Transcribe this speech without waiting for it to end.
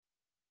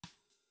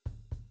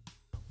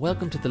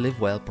Welcome to the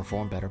Live Well,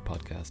 Perform Better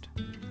podcast.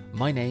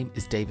 My name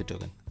is David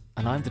Duggan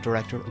and I'm the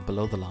director of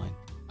Below the Line,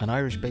 an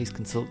Irish-based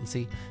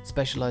consultancy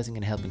specialising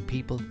in helping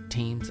people,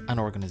 teams and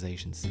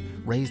organisations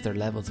raise their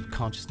levels of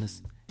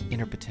consciousness,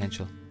 inner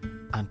potential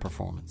and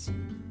performance.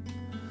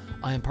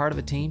 I am part of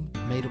a team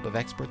made up of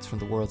experts from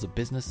the worlds of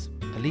business,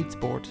 elite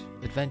sport,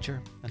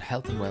 adventure and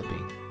health and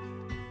well-being.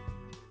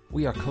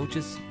 We are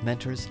coaches,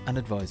 mentors and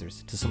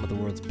advisors to some of the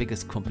world's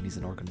biggest companies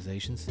and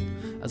organisations,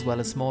 as well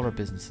as smaller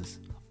businesses,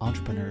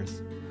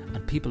 entrepreneurs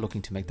and people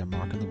looking to make their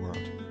mark in the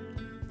world.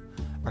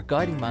 Our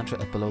guiding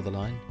mantra at Below the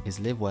Line is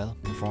live well,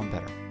 perform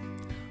better.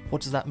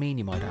 What does that mean,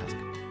 you might ask?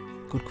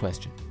 Good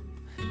question.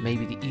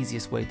 Maybe the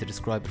easiest way to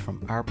describe it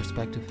from our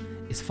perspective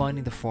is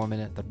finding the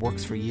formula that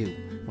works for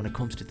you when it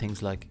comes to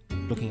things like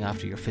looking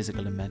after your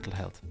physical and mental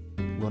health,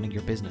 running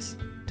your business,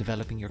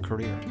 developing your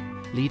career,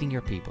 leading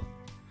your people,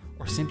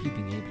 or simply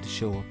being able to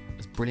show up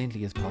as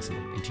brilliantly as possible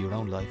into your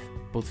own life,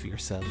 both for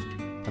yourself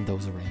and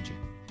those around you.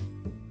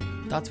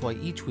 That's why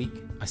each week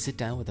I sit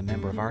down with a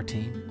member of our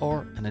team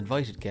or an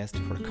invited guest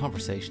for a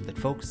conversation that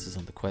focuses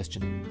on the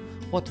question,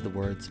 what do the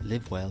words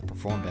live well,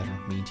 perform better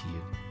mean to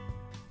you?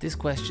 This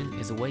question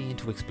is a way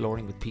into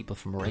exploring with people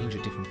from a range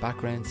of different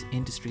backgrounds,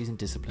 industries and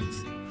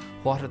disciplines.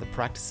 What are the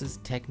practices,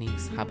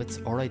 techniques, habits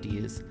or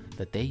ideas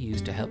that they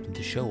use to help them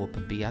to show up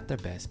and be at their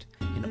best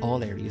in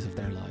all areas of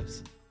their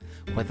lives?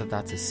 Whether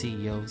that's as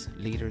CEOs,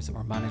 leaders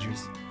or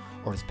managers,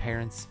 or as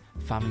parents,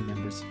 family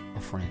members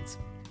or friends.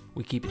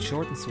 We keep it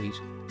short and sweet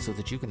so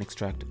that you can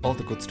extract all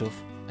the good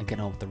stuff and get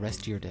on with the rest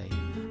of your day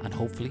and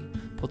hopefully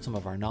put some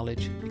of our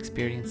knowledge,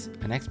 experience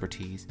and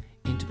expertise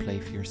into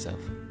play for yourself.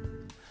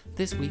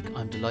 This week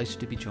I'm delighted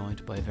to be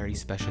joined by a very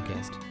special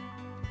guest,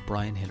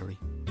 Brian Hillery.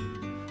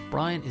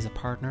 Brian is a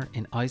partner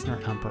in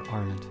Eisner Amper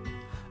Ireland,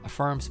 a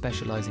firm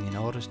specialising in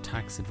audit,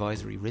 tax,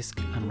 advisory,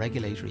 risk and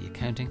regulatory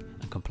accounting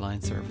and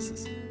compliance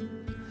services.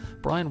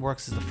 Brian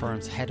works as the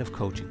firm's head of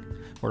coaching,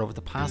 where over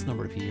the past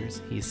number of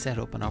years he has set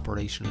up and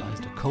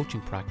operationalised a coaching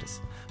practice,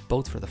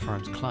 both for the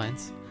firm's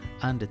clients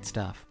and its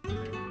staff.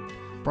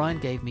 Brian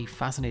gave me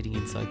fascinating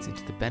insights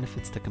into the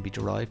benefits that can be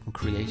derived from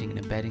creating and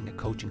embedding a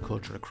coaching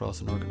culture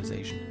across an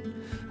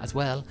organisation, as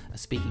well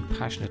as speaking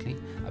passionately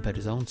about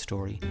his own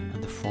story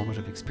and the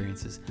formative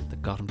experiences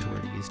that got him to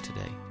where he is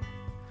today.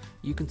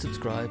 You can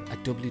subscribe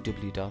at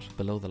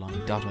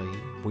www.belowtheline.ie,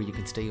 where you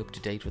can stay up to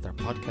date with our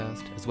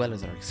podcast, as well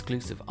as our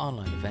exclusive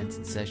online events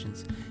and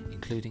sessions,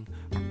 including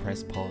our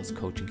Press Pause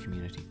coaching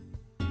community.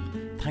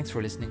 Thanks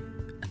for listening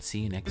and see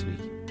you next week.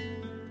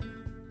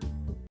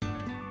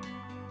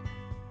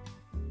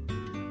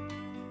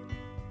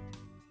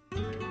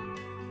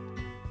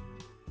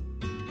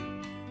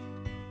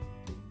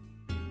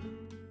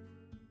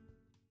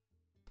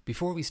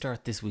 Before we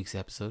start this week's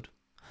episode,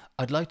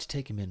 I'd like to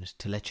take a minute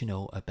to let you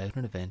know about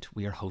an event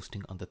we are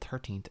hosting on the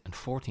 13th and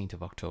 14th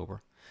of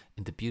October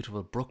in the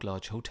beautiful Brook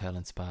Lodge Hotel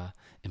and Spa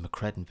in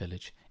Macredon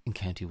Village in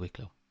County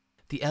Wicklow.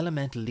 The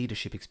Elemental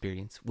Leadership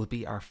Experience will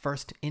be our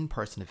first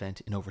in-person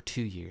event in over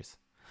 2 years,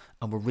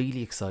 and we're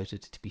really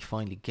excited to be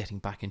finally getting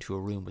back into a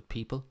room with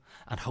people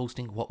and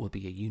hosting what will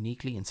be a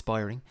uniquely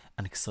inspiring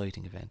and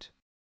exciting event.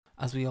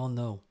 As we all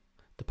know,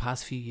 the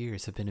past few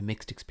years have been a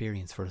mixed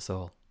experience for us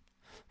all.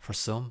 For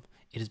some,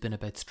 it has been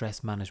about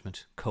stress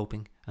management,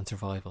 coping and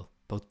survival,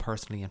 both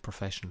personally and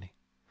professionally.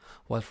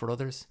 While for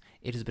others,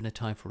 it has been a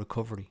time for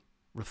recovery,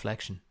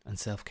 reflection and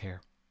self-care.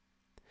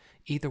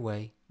 Either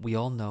way, we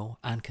all know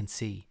and can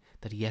see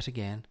that yet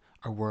again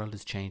our world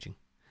is changing,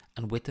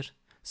 and with it,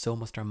 so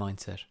must our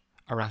mindset,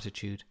 our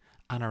attitude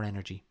and our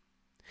energy,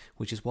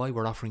 which is why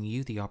we're offering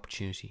you the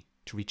opportunity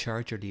to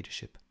recharge your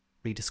leadership,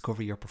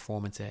 rediscover your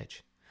performance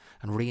edge,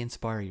 and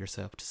re-inspire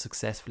yourself to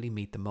successfully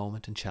meet the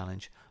moment and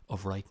challenge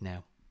of right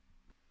now.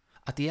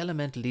 At the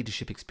Elemental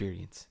Leadership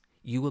Experience,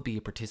 you will be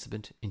a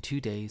participant in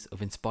 2 days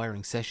of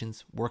inspiring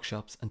sessions,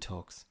 workshops and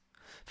talks,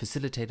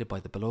 facilitated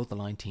by the Below the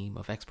Line team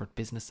of expert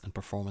business and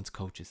performance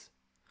coaches,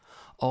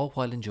 all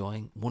while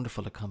enjoying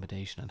wonderful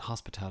accommodation and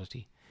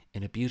hospitality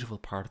in a beautiful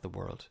part of the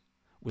world,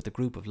 with a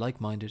group of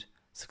like-minded,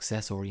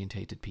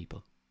 success-orientated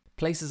people.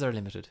 Places are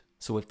limited,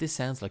 so if this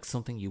sounds like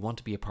something you want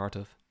to be a part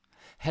of,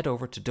 head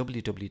over to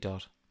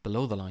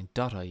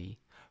www.belowtheline.ie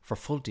for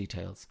full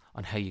details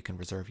on how you can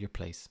reserve your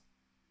place.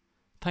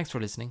 Thanks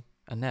for listening,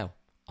 and now,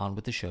 on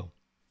with the show.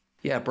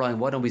 Yeah, Brian,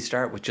 why don't we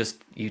start with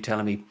just you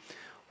telling me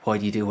why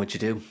do you do what you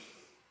do?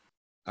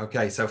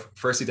 Okay, so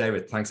firstly,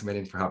 David, thanks a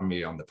million for having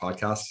me on the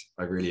podcast.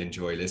 I really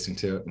enjoy listening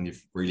to it and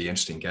you've really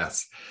interesting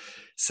guests.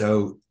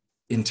 So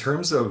in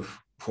terms of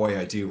why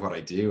I do what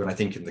I do, and I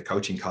think in the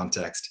coaching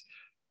context,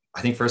 I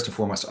think first and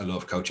foremost, I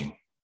love coaching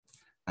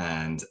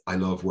and I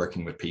love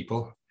working with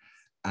people.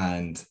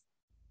 And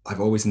I've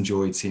always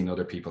enjoyed seeing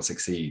other people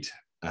succeed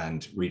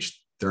and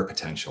reach their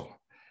potential.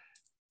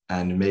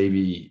 And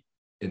maybe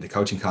in the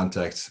coaching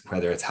context,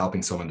 whether it's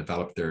helping someone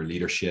develop their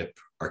leadership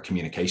or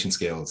communication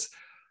skills,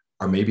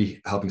 or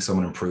maybe helping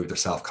someone improve their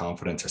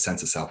self-confidence or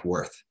sense of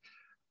self-worth,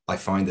 I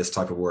find this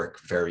type of work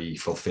very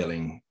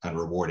fulfilling and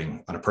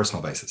rewarding on a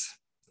personal basis.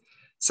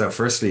 So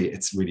firstly,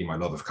 it's really my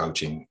love of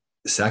coaching.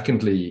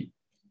 Secondly,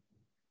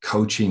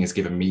 coaching has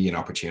given me an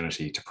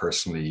opportunity to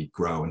personally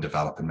grow and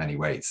develop in many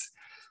ways.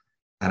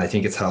 And I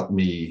think it's helped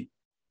me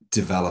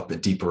develop a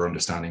deeper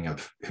understanding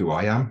of who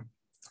I am.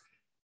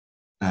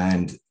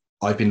 And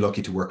I've been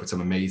lucky to work with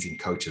some amazing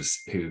coaches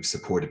who've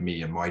supported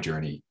me in my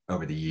journey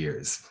over the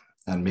years.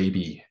 And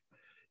maybe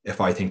if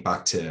I think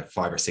back to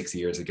 5 or 6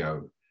 years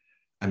ago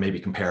and maybe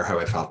compare how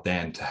I felt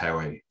then to how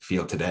I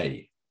feel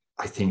today,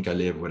 I think I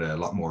live with a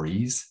lot more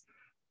ease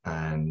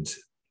and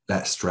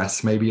less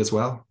stress maybe as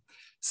well.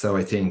 So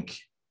I think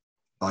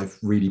I've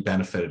really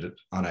benefited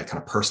on a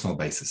kind of personal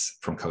basis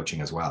from coaching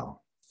as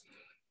well.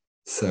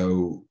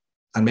 So,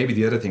 and maybe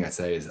the other thing I'd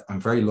say is I'm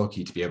very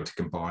lucky to be able to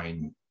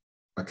combine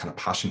a kind of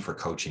passion for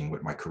coaching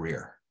with my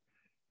career.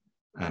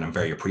 And I'm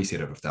very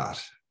appreciative of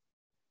that.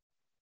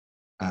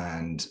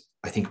 And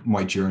I think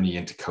my journey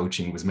into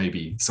coaching was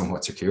maybe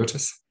somewhat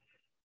circuitous.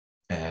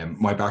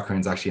 My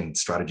background is actually in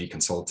strategy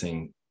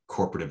consulting,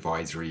 corporate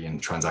advisory,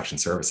 and transaction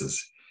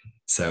services.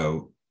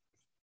 So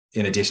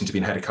in addition to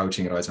being head of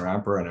coaching at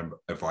Eisner-Amper and an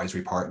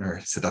advisory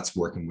partner, so that's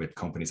working with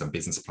companies on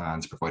business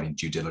plans, providing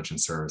due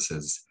diligence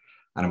services.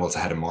 And I'm also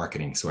head of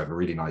marketing. So I have a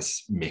really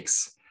nice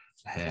mix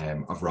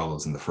of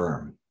roles in the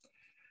firm.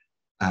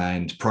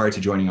 And prior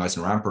to joining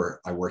Eisner-Amper,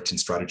 I worked in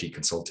strategy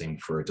consulting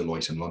for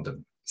Deloitte in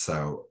London.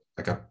 So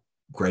I got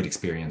great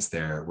experience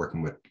there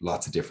working with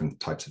lots of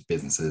different types of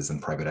businesses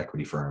and private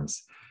equity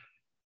firms.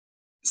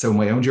 So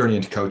my own journey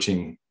into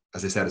coaching,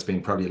 as I said, has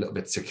been probably a little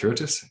bit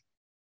circuitous.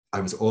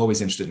 I was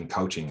always interested in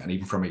coaching. And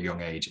even from a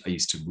young age, I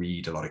used to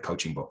read a lot of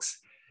coaching books.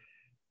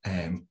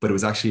 But it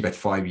was actually about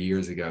 5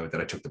 years ago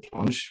that I took the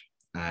plunge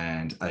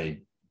and I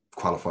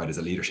qualified as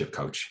a leadership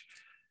coach.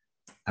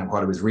 And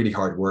while it was really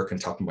hard work on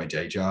top of my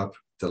day job,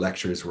 the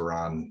lectures were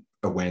on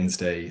a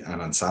Wednesday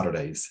and on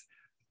Saturdays.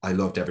 I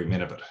loved every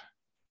minute of it.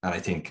 And I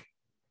think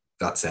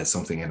that says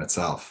something in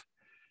itself.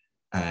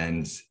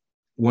 And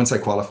once I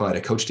qualified, I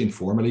coached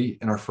informally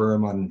in our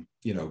firm on,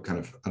 kind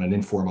of on an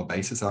informal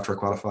basis after I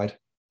qualified.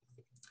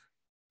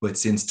 But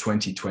since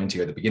 2020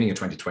 or the beginning of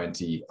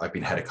 2020, I've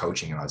been head of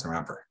coaching in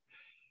Eisner-Amper.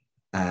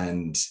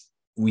 And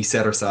we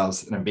set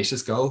ourselves an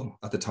ambitious goal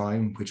at the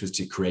time, which was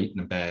to create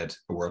and embed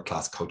a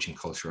world-class coaching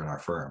culture in our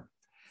firm.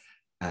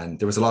 And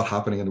there was a lot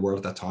happening in the world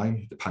at that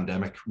time. The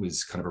pandemic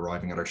was kind of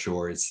arriving at our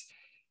shores,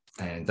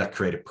 and that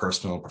created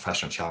personal and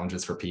professional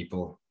challenges for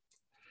people.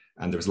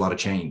 And there was a lot of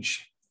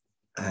change.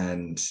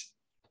 And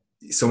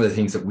some of the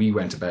things that we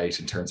went about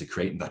in terms of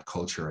creating that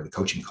culture, the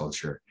coaching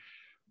culture,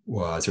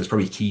 was there was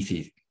probably key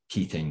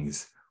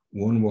things.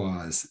 One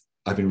was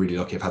I've been really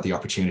lucky. I've had the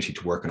opportunity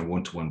to work on a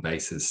one-to-one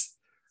basis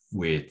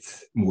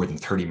with more than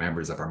 30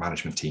 members of our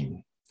management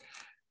team.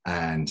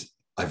 And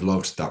I've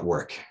loved that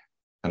work,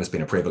 and it's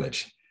been a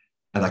privilege.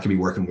 And that could be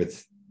working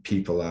with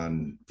people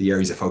on the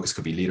areas of focus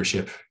could be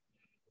leadership,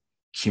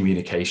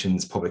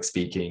 communications, public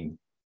speaking,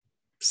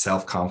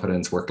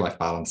 self-confidence, work-life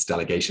balance,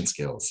 delegation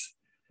skills.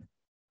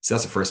 So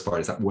that's the first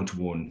part, is that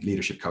one-to-one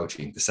leadership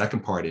coaching. The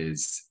second part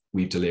is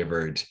we've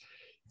delivered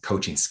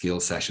coaching skill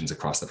sessions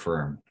across the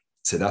firm.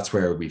 So that's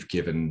where we've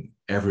given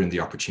everyone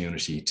the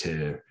opportunity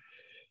to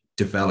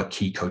develop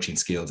key coaching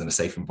skills in a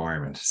safe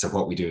environment. So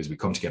what we do is we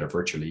come together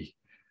virtually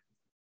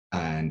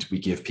and we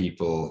give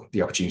people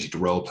the opportunity to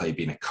role play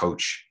being a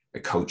coach, a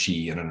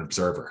coachee, and an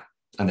observer.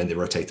 And then they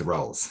rotate the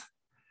roles.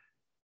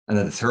 And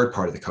then the third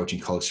part of the coaching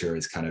culture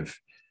is kind of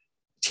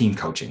team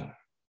coaching.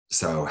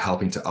 So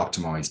helping to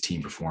optimize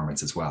team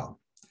performance as well.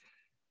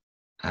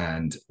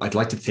 And I'd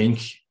like to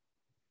think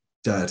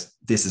that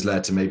this has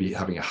led to maybe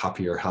having a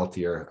happier,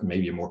 healthier,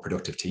 maybe a more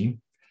productive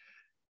team.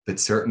 But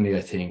certainly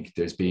I think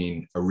there's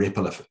been a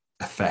ripple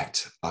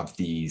effect of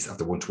the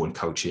one-to-one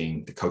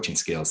coaching, the coaching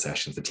skills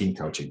sessions, the team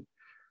coaching,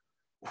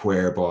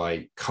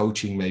 whereby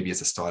coaching maybe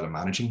is a style of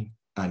managing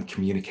and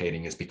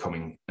communicating is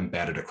becoming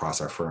embedded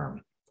across our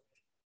firm.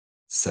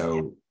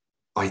 So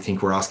I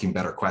think we're asking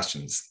better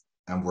questions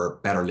and we're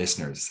better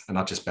listeners, and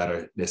not just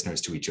better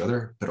listeners to each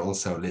other, but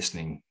also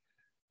listening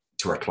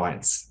to our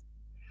clients.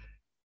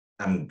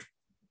 And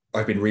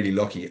I've been really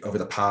lucky over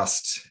the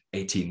past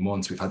 18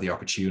 months, we've had the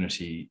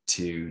opportunity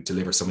to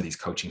deliver some of these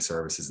coaching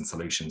services and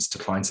solutions to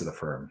clients of the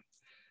firm.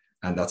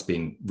 And that's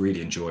been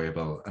really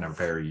enjoyable and a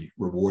very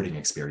rewarding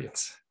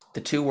experience.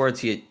 The two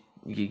words you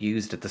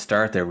used at the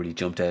start there really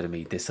jumped out at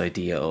me, this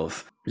idea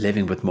of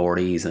living with more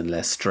ease and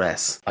less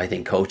stress. I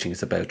think coaching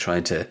is about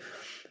trying to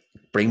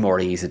bring more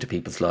ease into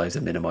people's lives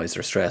and minimize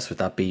their stress. Would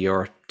that be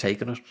your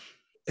take on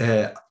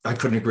it? I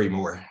couldn't agree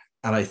more.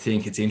 And I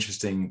think it's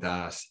interesting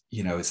that,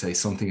 say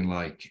something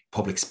like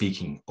public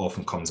speaking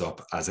often comes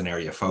up as an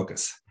area of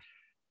focus.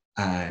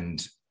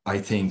 And I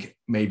think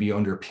maybe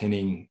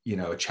underpinning,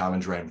 a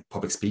challenge around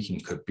public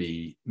speaking could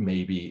be,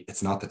 maybe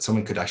it's not that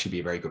someone could actually be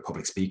a very good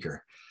public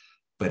speaker,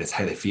 but it's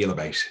how they feel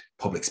about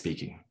public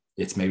speaking.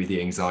 It's maybe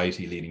the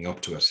anxiety leading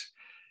up to it.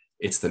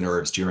 It's the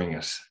nerves during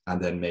it.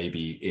 And then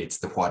maybe it's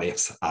the what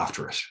ifs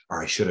after it,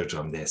 or I should have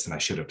done this and I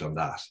should have done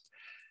that.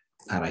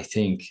 And I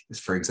think,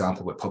 for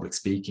example, what public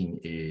speaking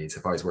is,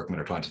 if I was working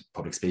with a client in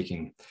public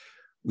speaking,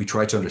 we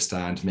try to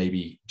understand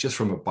maybe just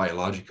from a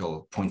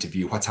biological point of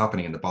view, what's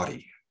happening in the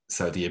body.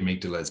 So the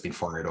amygdala has been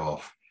fired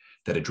off.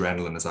 that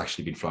adrenaline has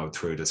actually been flowed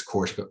through, there's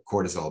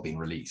cortisol being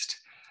released.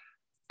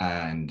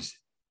 And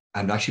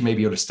actually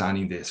maybe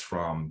understanding this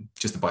from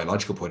just the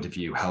biological point of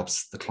view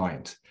helps the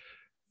client.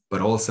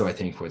 But also I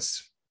think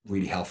what's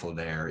really helpful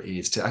there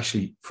is to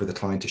actually, for the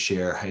client to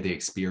share how they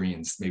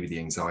experience maybe the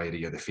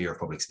anxiety or the fear of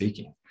public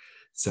speaking.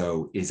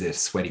 So is it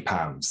sweaty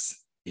palms?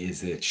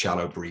 Is it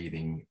shallow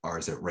breathing? Or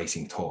is it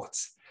racing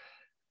thoughts?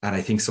 And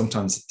I think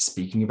sometimes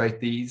speaking about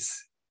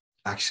these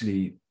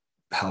actually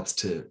helps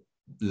to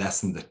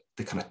lessen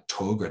the kind of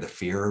tug or the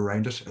fear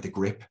around it, or the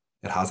grip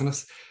it has on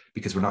us,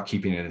 because we're not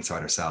keeping it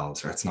inside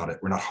ourselves, or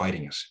we're not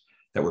hiding it,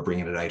 that we're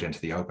bringing it out into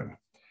the open.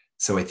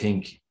 So I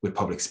think with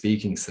public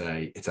speaking,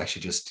 say, it's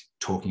actually just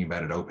talking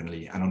about it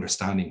openly and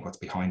understanding what's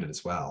behind it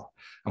as well.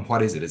 And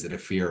what is it? Is it a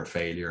fear of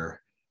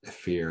failure, a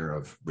fear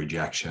of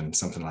rejection,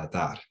 something like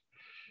that?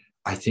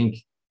 I think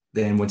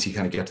then once you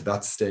kind of get to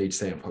that stage,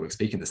 say in public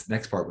speaking, this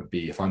next part would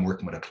be, if I'm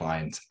working with a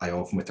client, I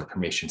often, with their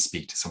permission,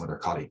 speak to some of their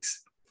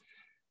colleagues.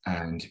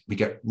 And we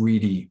get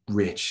really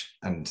rich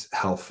and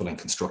helpful and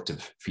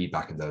constructive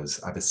feedback in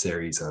those. I have a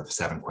series of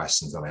 7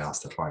 questions that I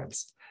ask the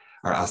clients,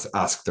 or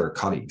ask their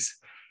colleagues.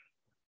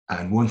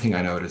 And one thing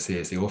I notice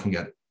is they often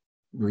get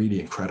really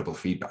incredible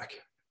feedback.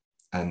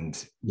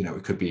 And,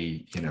 it could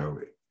be,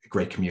 a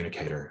great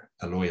communicator,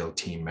 a loyal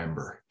team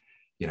member,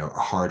 a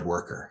hard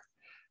worker.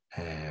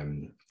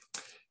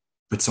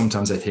 But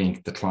sometimes I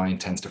think the client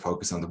tends to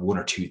focus on the 1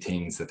 or 2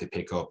 things that they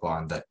pick up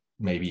on that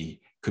maybe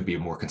could be a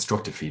more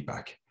constructive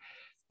feedback.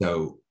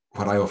 So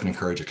what I often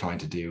encourage a client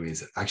to do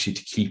is actually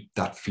to keep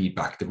that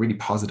feedback, the really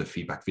positive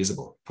feedback,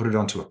 visible. Put it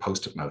onto a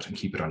Post-it note and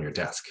keep it on your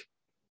desk.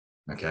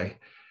 Okay.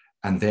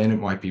 And then it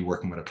might be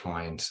working with a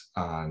client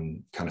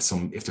on kind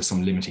of if there's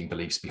some limiting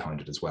beliefs behind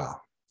it as well,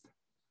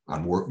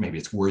 on work, maybe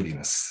it's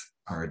worthiness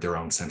or their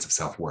own sense of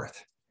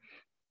self-worth.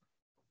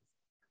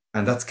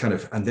 And that's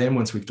and then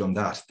once we've done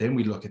that, then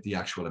we look at the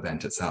actual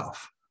event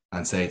itself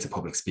and say it's a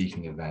public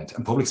speaking event.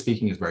 And public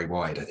speaking is very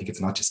wide. I think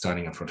it's not just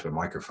standing in front of a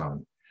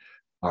microphone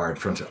or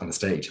on the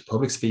stage.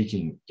 Public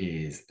speaking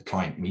is a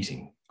client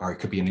meeting, or it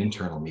could be an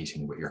internal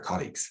meeting with your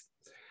colleagues.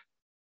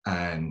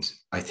 And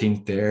I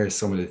think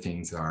some of the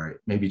things are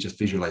maybe just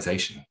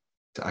visualization,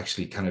 to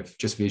actually kind of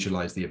just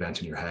visualize the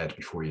event in your head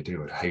before you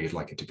do it, how you'd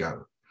like it to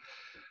go.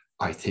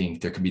 I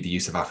think there could be the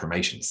use of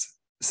affirmations.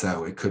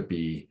 So it could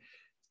be,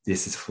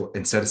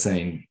 instead of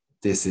saying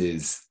this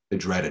is a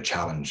dreaded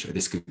challenge or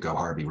this could go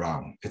horribly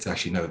wrong, it's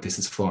actually, no, this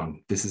is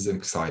fun, this is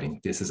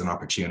exciting, this is an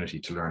opportunity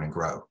to learn and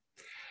grow.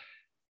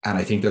 And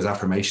I think those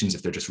affirmations,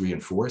 if they're just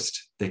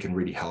reinforced, they can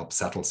really help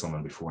settle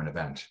someone before an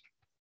event.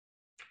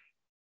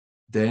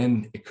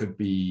 Then it could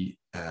be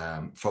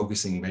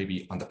focusing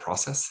maybe on the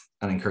process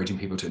and encouraging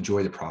people to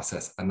enjoy the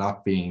process and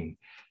not being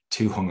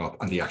too hung up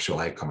on the actual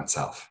outcome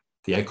itself.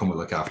 The outcome will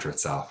look after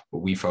itself, but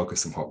we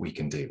focus on what we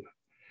can do.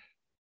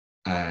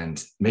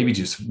 And maybe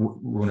just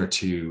 1 or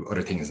 2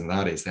 other things, and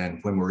that is then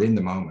when we're in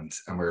the moment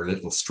and we're a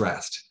little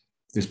stressed,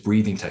 there's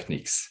breathing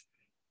techniques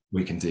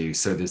we can do.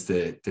 So there's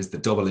the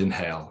double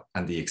inhale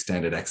and the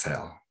extended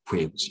exhale,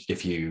 which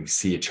if you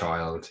see a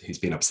child who's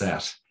been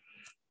upset,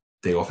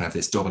 they often have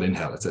this double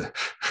inhale.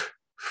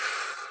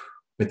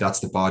 But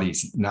that's the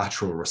body's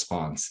natural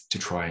response to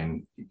try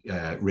and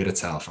rid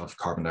itself of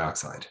carbon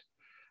dioxide.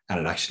 And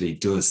it actually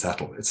does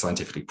settle. It's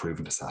scientifically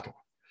proven to settle.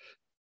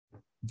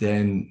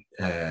 Then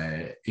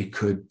it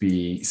could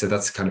be, so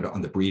that's kind of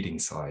on the breathing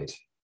side.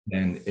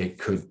 Then it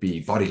could be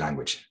body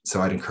language.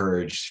 So I'd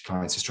encourage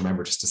clients just to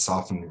remember just to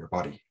soften your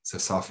body. So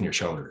soften your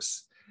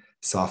shoulders,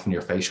 soften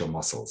your facial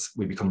muscles.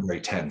 We become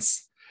very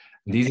tense.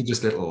 And these are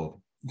just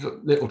little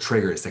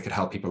triggers that could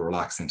help people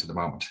relax into the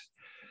moment.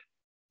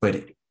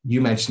 But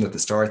you mentioned at the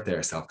start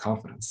there,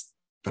 self-confidence.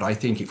 But I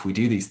think if we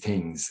do these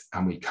things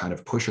and we kind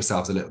of push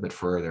ourselves a little bit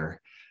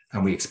further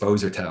and we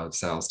expose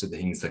ourselves to the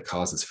things that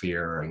cause us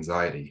fear or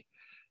anxiety,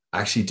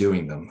 actually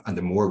doing them, and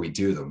the more we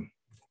do them,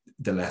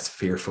 the less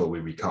fearful we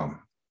become.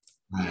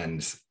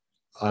 And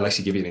I'll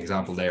actually give you an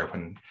example there.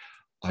 When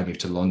I moved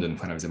to London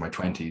when I was in my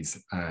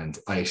 20s, and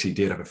I actually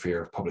did have a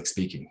fear of public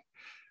speaking.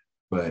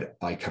 But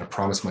I kind of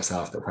promised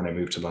myself that when I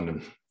moved to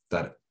London,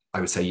 that I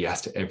would say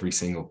yes to every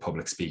single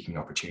public speaking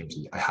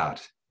opportunity I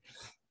had.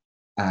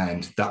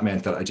 And that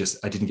meant that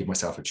I didn't give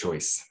myself a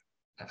choice.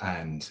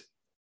 And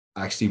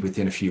actually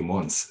within a few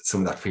months,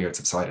 some of that fear had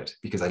subsided,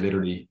 because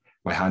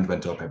my hand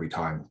went up every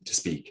time to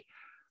speak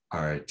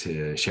or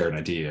to share an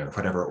idea or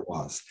whatever it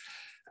was.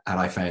 And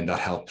I found that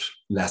helped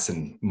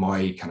lessen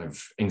my kind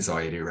of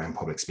anxiety around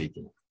public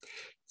speaking.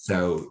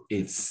 So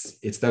it's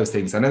those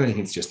things. And I think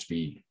it's just to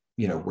be,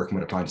 working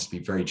with a client, just to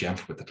be very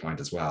gentle with the client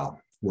as well,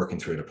 working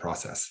through the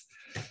process.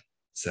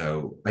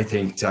 So I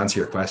think, to answer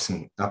your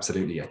question,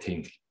 absolutely. I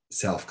think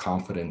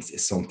self-confidence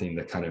is something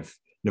that kind of,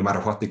 no matter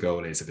what the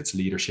goal is, if it's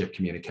leadership,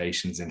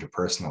 communications,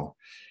 interpersonal,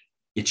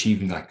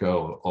 achieving that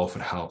goal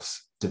often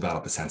helps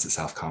develop a sense of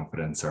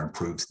self-confidence or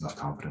improve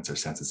self-confidence or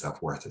sense of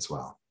self-worth as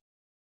well.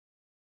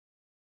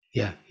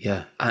 Yeah.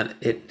 And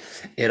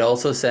it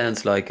also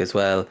sounds like as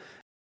well,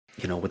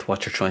 with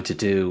what you're trying to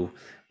do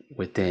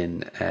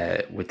within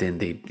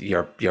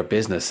your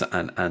business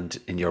and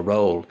in your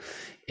role,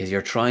 is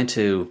you're trying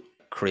to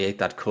create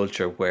that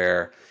culture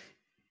where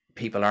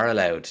people are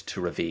allowed to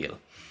reveal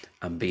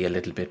and be a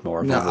little bit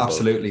more No, vulnerable.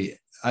 absolutely.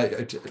 I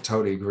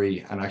totally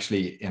agree. And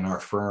actually, in our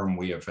firm,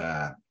 we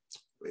have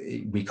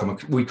we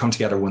come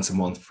together once a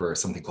month for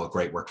something called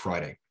Great Work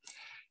Friday,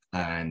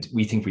 and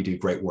we think we do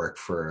great work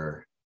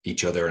for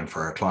each other and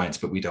for our clients,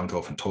 but we don't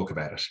often talk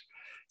about it.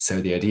 So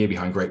the idea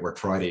behind Great Work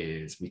Friday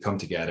is we come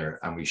together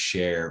and we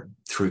share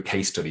through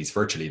case studies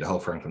virtually. The whole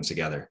firm comes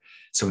together,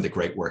 some of the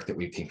great work that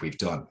we think we've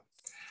done,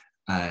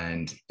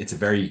 and it's a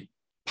very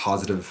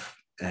positive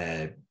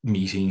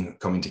meeting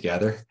coming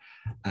together.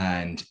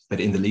 But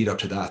in the lead up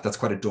to that, that's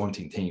quite a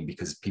daunting thing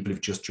because people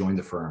who've just joined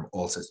the firm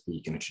also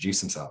speak and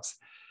introduce themselves.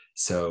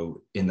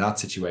 So in that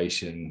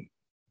situation,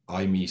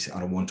 I meet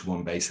on a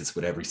one-to-one basis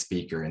with every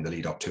speaker in the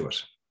lead up to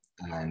it,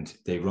 and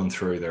they run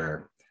through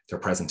their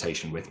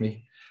presentation with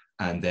me,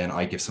 and then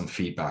I give some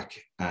feedback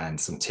and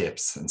some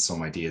tips and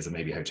some ideas of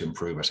maybe how to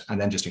improve it, and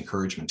then just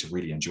encouragement to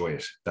really enjoy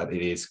it. That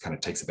it is kind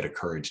of takes a bit of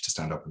courage to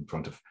stand up in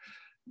front of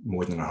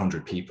more than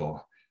 100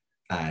 people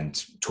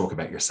and talk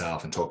about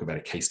yourself and talk about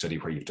a case study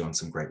where you've done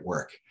some great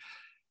work.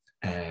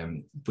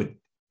 But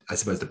I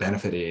suppose the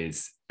benefit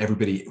is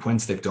everybody,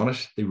 once they've done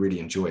it, they really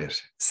enjoy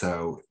it.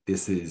 So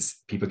this is,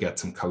 people get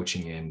some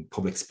coaching in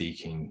public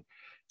speaking,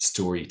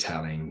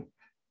 storytelling,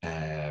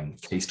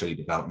 case study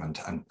development,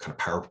 and kind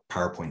of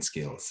PowerPoint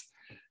skills.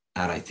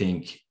 And I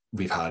think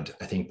we've had,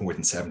 more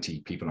than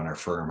 70 people in our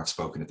firm have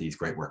spoken at these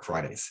Great Work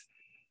Fridays.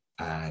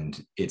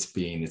 And it's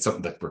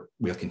something that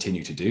we'll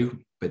continue to do.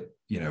 But,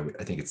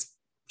 I think it's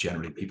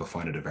generally people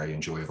find it a very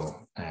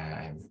enjoyable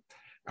and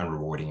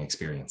rewarding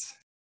experience.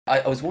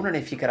 I was wondering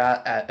if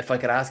I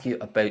could ask you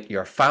about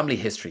your family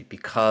history,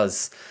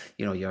 because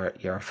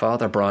your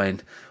father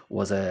Brian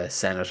was a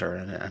senator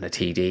and a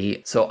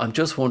TD. So I'm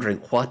just wondering,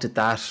 what did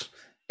that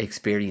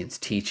experience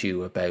teach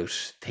you about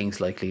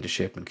things like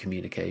leadership and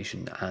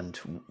communication and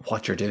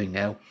what you're doing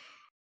now?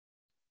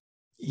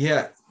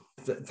 Yeah,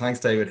 thanks,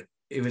 David.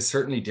 It was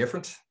certainly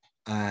different.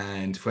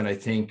 And when I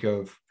think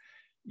of,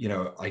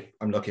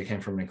 I'm lucky I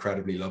came from an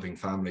incredibly loving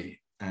family,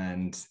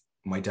 and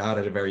my dad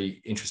had a very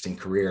interesting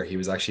career. He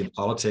was actually in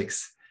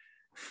politics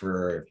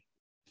for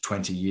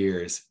 20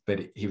 years, but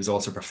he was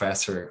also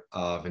professor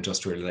of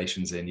industrial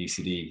relations in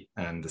UCD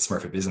and the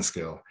Smurfit Business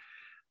School.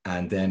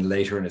 And then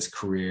later in his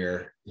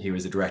career, he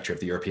was a director of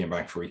the European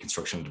Bank for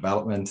Reconstruction and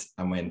Development,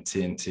 and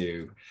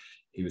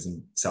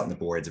sat on the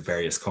boards of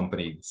various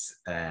companies.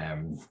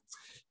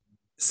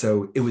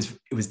 So it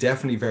was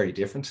definitely very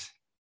different.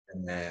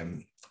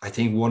 And I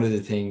think one of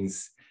the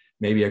things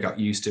maybe I got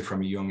used to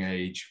from a young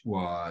age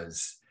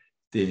was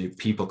the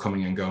people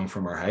coming and going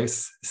from our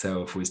house.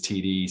 So if it was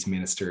TDs,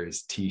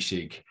 ministers,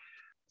 Taoiseach,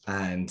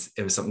 and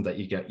it was something that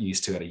you get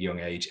used to at a young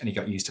age, and you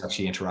got used to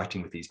actually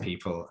interacting with these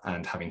people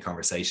and having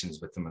conversations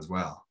with them as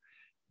well.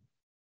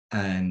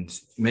 And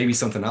maybe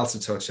something else to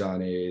touch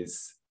on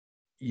is,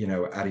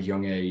 at a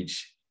young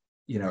age,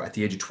 at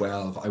the age of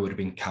 12, I would have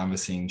been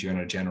canvassing during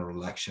a general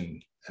election,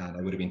 and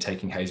I would have been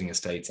taking housing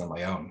estates on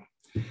my own.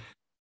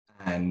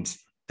 And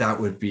that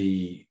would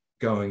be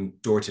going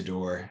door to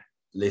door,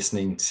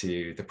 listening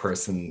to the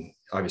person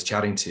I was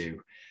chatting to,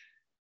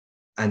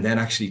 and then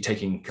actually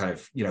taking kind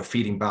of,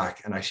 feeding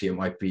back. And actually it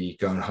might be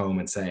going home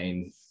and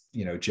saying,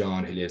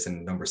 John, who lives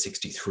in number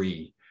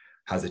 63,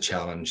 has a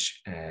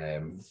challenge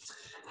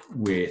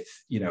with,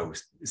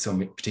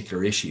 some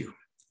particular issue.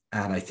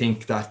 And I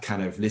think that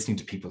kind of listening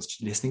to people's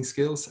listening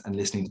skills and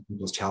listening to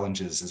people's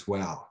challenges as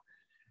well.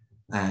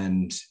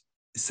 And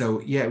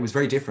so, yeah, it was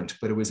very different,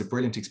 but it was a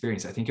brilliant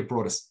experience. I think it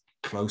brought us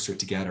closer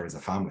together as a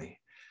family.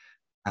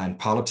 And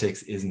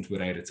politics isn't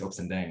without its ups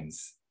and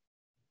downs.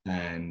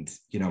 And,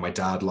 my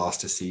dad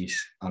lost a seat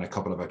on a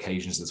couple of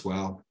occasions as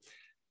well.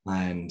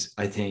 And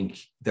I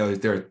think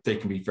they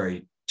can be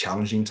very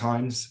challenging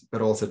times,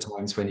 but also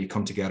times when you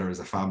come together as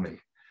a family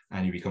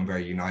and you become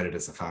very united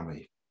as a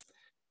family.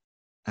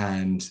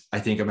 And I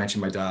think I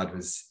mentioned my dad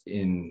was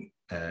an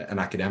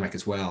academic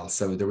as well.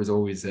 So there was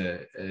always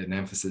an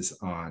emphasis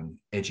on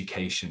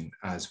education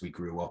as we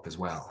grew up as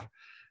well.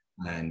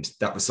 And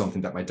that was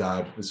something that my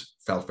dad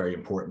felt very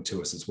important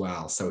to us as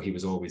well. So he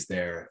was always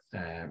there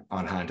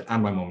on hand,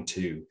 and my mum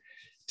too,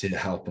 to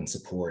help and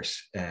support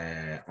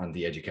on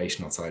the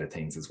educational side of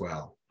things as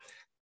well.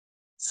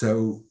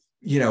 So,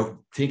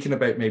 thinking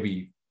about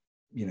maybe,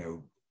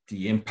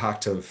 the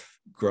impact of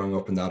growing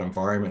up in that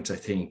environment, I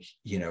think,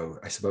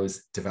 I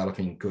suppose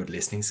developing good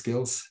listening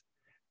skills,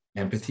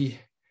 empathy,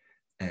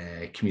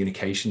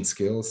 communication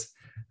skills,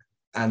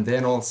 and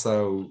then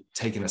also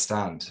taking a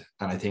stand.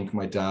 And I think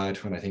my dad,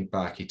 when I think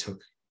back, he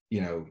took,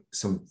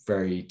 some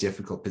very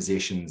difficult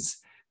positions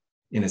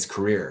in his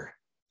career,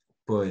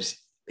 but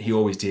he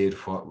always did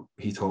what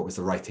he thought was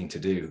the right thing to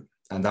do.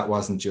 And that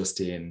wasn't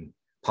just in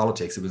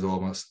politics, it was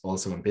almost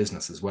also in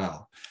business as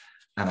well.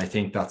 And I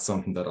think that's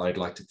something that I'd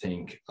like to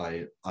think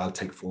I'll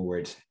take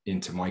forward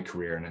into my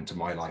career and into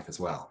my life as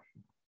well.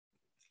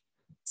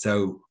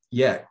 So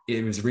yeah,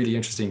 it was really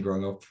interesting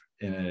growing up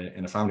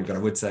in a family, but I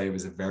would say it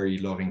was a very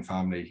loving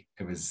family.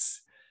 It was,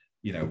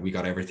 we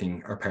got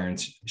everything. Our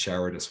parents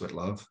showered us with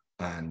love,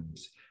 and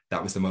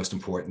that was the most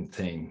important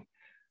thing.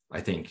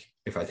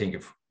 If I think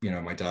of,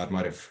 my dad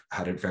might have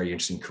had a very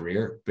interesting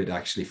career, but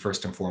actually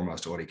first and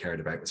foremost, all he cared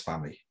about was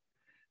family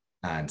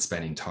and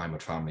spending time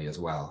with family as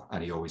well.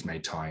 And he always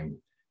made time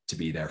to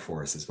be there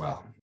for us as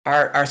well.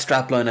 Our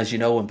strapline, as you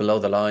know, and below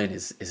the line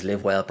is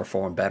live well,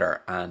 perform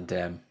better. And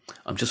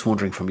I'm just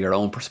wondering, from your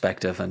own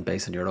perspective and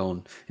based on your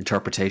own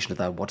interpretation of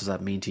that, what does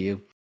that mean to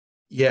you?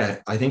 Yeah,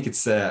 I think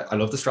it's, I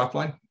love the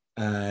strapline,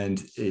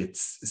 and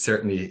it's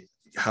certainly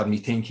had me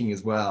thinking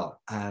as well.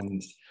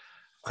 And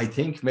I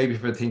think maybe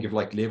if I think of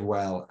like live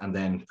well and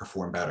then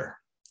perform better.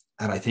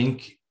 And I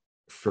think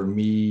for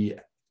me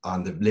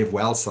on the live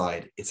well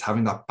side, it's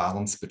having that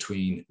balance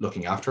between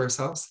looking after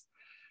ourselves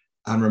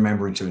and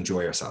remembering to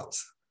enjoy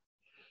ourselves.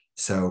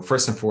 So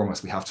first and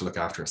foremost, we have to look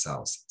after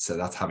ourselves. So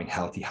that's having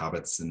healthy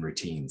habits and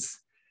routines.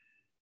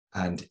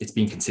 And it's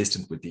being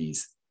consistent with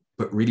these,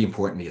 but really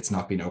importantly, it's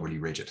not being overly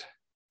rigid.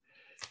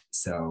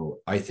 So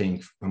I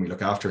think when we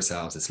look after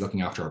ourselves, it's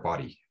looking after our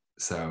body,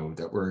 so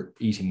that we're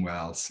eating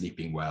well,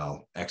 sleeping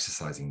well,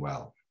 exercising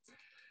well.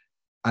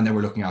 And then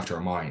we're looking after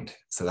our mind.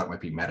 So that might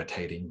be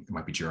meditating, it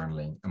might be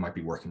journaling, it might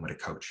be working with a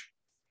coach.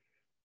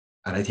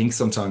 And I think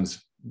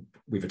sometimes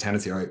we have a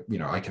tendency,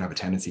 I can have a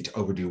tendency to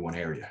overdo one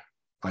area.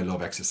 I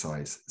love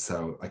exercise,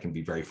 so I can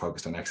be very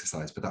focused on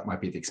exercise, but that might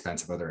be at the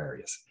expense of other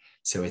areas.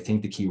 So I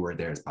think the key word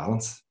there is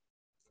balance.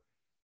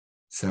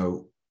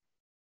 So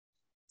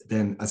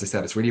then, as I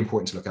said, it's really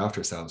important to look after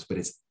ourselves, but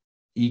it's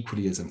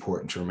equally as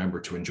important to remember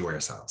to enjoy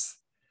ourselves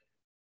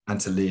and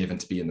to live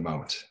and to be in the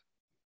moment.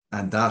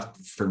 And that,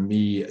 for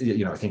me,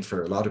 I think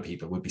for a lot of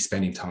people, would be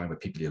spending time with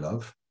people you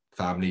love,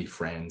 family,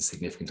 friends,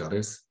 significant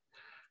others,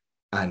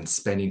 and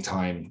spending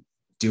time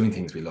doing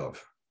things we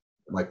love.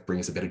 It might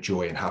bring us a bit of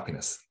joy and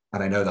happiness.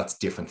 And I know that's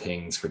different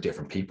things for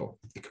different people.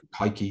 It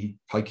could be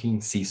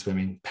hiking, sea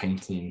swimming,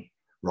 painting,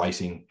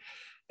 writing.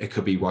 It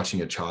could be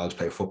watching a child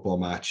play a football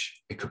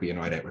match. It could be a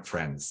night out with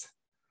friends.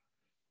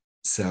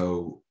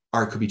 So,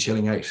 or it could be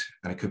chilling out,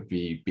 and it could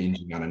be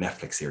binging on a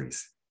Netflix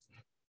series.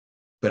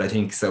 But I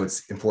think so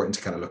it's important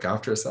to kind of look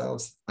after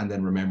ourselves and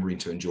then remembering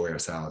to enjoy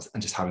ourselves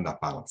and just having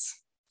that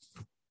balance.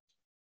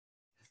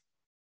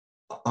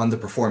 On the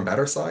perform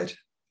better side,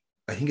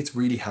 I think it's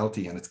really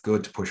healthy and it's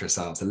good to push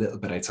ourselves a little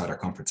bit outside our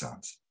comfort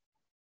zones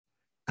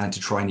and to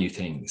try new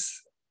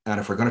things. And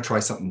if we're going to try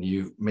something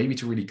new, maybe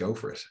to really go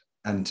for it.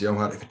 And you know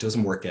what, if it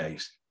doesn't work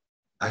out,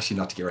 actually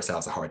not to give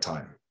ourselves a hard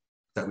time,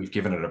 that we've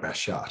given it our best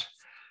shot.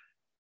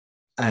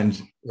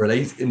 And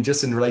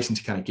just in relation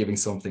to kind of giving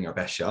something our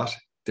best shot,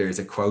 there's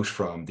a quote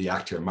from the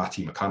actor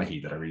Matthew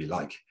McConaughey that I really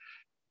like.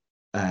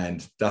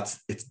 And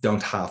it's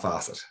don't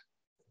half-ass it.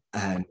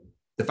 And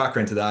the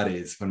background to that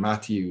is when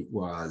Matthew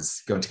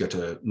was going to go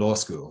to law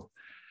school,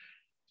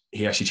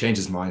 he actually changed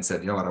his mind,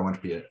 said, you know what, I want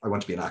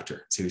to be an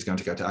actor. So he was going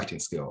to go to acting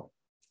school.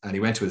 And he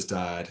went to his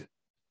dad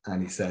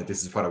and he said,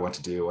 this is what I want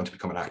to do. I want to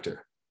become an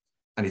actor.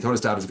 And he thought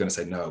his dad was going to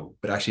say no,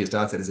 but actually his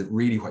dad said, is it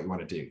really what you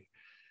want to do?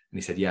 And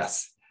he said,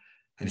 yes.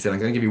 And he said, I'm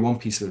going to give you one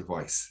piece of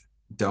advice.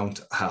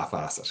 Don't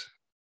half-ass it.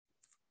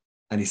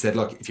 And he said,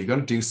 look, if you're going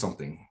to do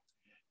something,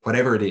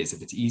 whatever it is,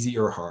 if it's easy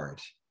or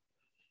hard,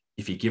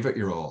 if you give it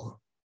your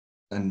all,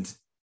 and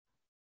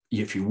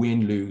if you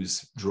win,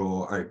 lose,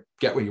 draw, or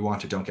get what you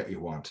want or don't get what you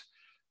want,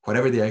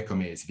 whatever the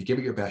outcome is, if you give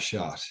it your best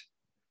shot,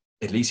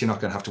 at least you're not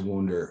going to have to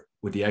wonder,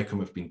 would the outcome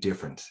have been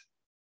different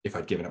if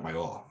I'd given it my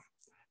all?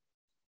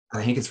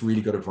 I think it's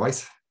really good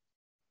advice.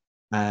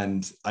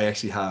 And I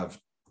actually have,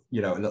 a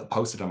little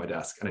post-it on my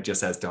desk and it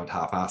just says, don't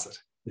half-ass it.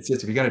 It's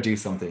just, if you're going to do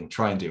something,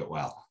 try and do it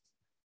well.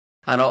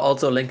 And I'll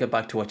also link it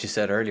back to what you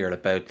said earlier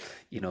about,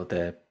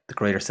 the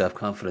greater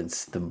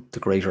self-confidence, the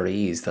greater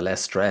ease, the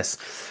less stress.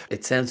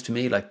 It sounds to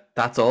me like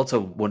that's also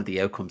one of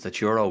the outcomes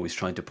that you're always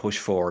trying to push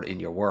for in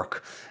your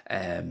work,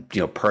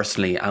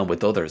 personally and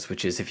with others,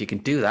 which is if you can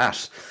do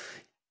that,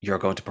 you're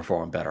going to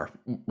perform better,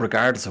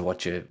 regardless of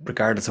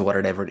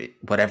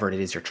whatever it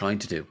is you're trying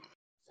to do.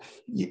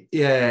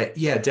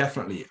 Yeah,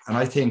 definitely. And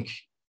I think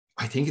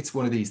it's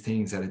one of these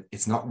things that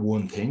it's not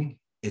one thing,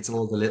 it's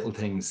all the little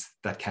things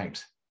that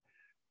count.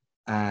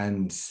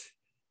 And,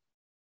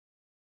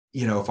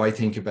 if I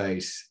think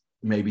about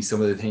maybe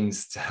some of the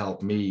things to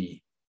help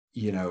me,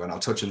 and I'll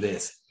touch on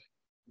this,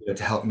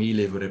 to help me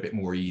live with a bit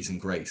more ease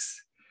and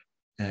grace.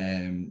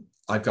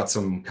 I've got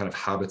some kind of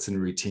habits and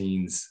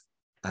routines,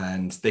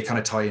 and they kind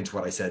of tie into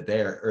what I said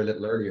there or a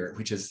little earlier,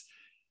 which is,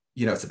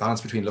 it's a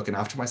balance between looking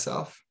after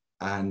myself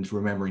and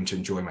remembering to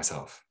enjoy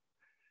myself.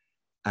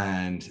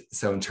 And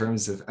so in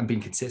terms of, and being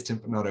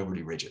consistent, but not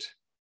overly rigid,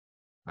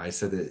 right?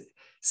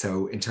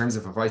 So in terms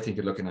of, if I think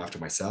of looking after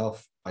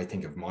myself, I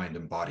think of mind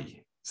and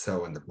body.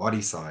 So on the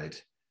body side,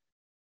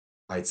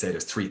 I'd say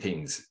there's three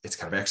things. It's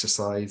kind of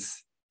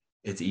exercise,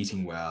 it's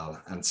eating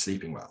well, and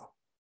sleeping well.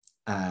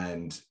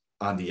 And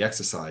on the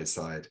exercise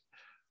side,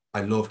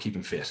 I love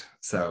keeping fit.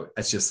 So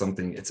it's just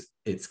something,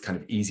 it's kind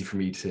of easy for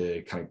me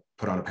to kind of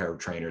put on a pair of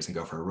trainers and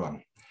go for a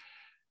run.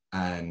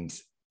 And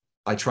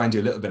I try and do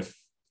a little bit of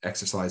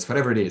exercise,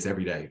 whatever it is,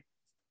 every day.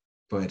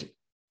 But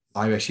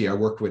I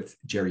work with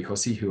Jerry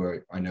Hussey, who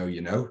I know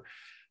you know,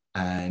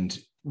 and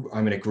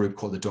I'm in a group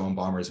called the Dawn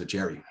Bombers with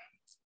Jerry.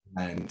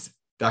 And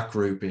that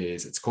group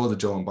it's called the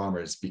Dawn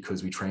Bombers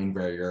because we train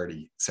very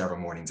early, several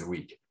mornings a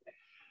week.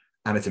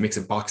 And it's a mix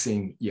of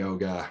boxing,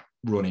 yoga,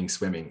 running,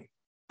 swimming.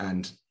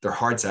 And they're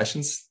hard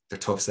sessions, they're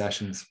tough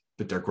sessions,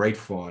 but they're great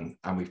fun.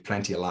 And we've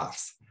plenty of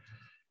laughs.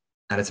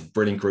 And it's a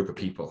brilliant group of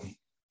people.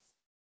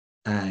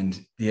 And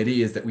the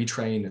idea is that we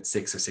train at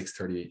 6 or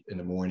 6:30 in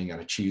the morning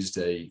on a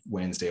Tuesday,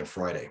 Wednesday, and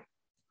Friday.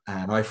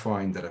 And I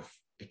find that if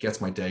it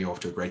gets my day off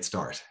to a great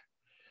start,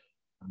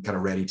 I'm kind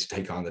of ready to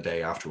take on the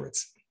day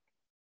afterwards.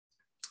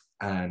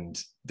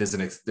 And there's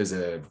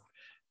a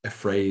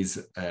phrase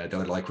that I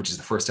like, which is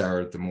the first hour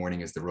of the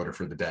morning is the rudder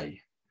for the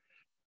day.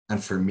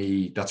 And for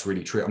me, that's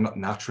really true. I'm not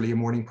naturally a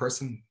morning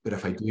person, but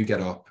if I do get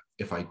up,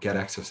 if I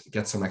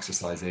get some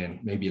exercise in,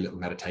 maybe a little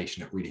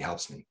meditation, it really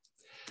helps me.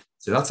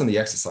 So that's on the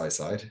exercise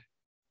side.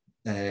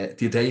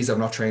 The days I'm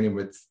not training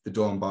with the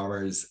Dawn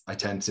Bombers, I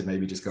tend to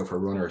maybe just go for a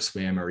run or a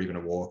swim or even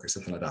a walk or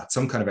something like that,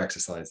 some kind of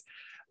exercise.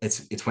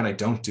 It's when I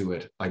don't do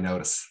it, I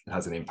notice it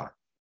has an impact.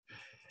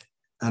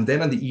 And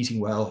then on the eating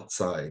well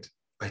side,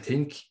 I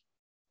think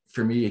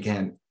for me,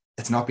 again,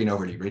 it's not being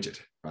overly rigid,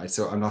 right?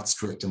 So I'm not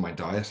strict in my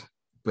diet,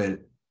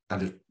 but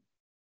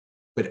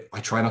I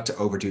try not to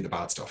overdo the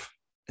bad stuff.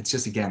 It's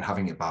just, again,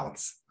 having a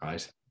balance,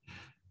 right?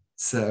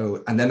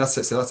 So, and then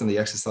that's on the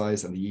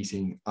exercise and the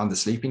eating. On the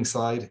sleeping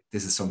side,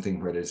 this is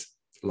something where there's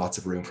lots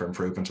of room for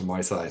improvement on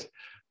my side.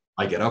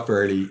 I get up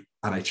early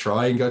and I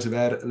try and go to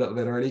bed a little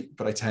bit early,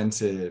 but I tend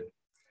to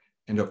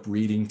end up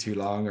reading too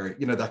long or,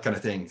 that kind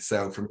of thing.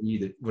 So for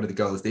me, one of the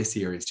goals this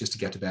year is just to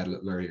get to bed a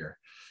little earlier,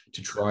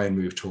 to try and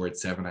move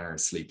towards 7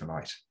 hours sleep a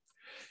night.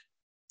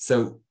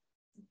 So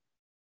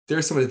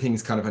there's some of the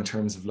things kind of in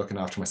terms of looking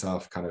after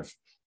myself, kind of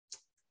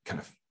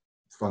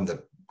from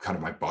the kind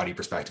of my body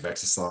perspective,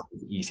 exercise,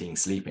 eating,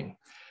 sleeping.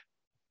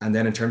 And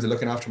then in terms of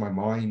looking after my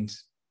mind,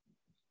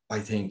 I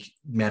think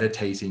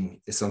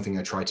meditating is something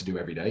I try to do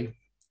every day.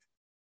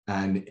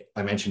 And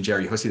I mentioned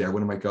Jerry Hussey there.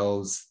 One of my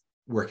goals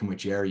working with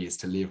Jerry is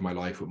to live my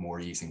life with more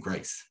ease and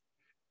grace.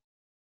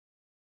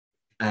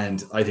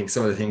 And I think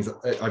some of the things,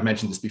 I've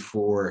mentioned this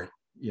before,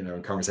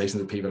 in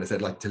conversations with people, I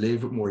said, like, to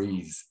live with more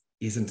ease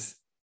isn't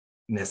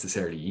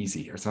necessarily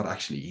easy, or it's not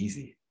actually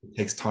easy. It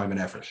takes time and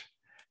effort.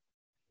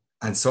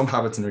 And some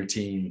habits and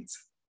routines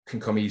can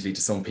come easily to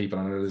some people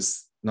and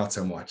others not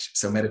so much.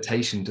 So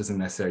meditation doesn't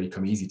necessarily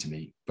come easy to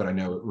me, but I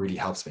know it really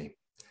helps me.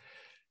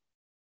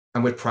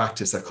 And with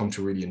practice, I've come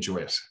to really enjoy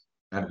it.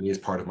 And it is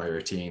part of my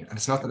routine. And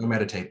it's not that I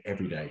meditate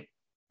every day,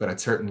 but I'd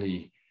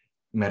certainly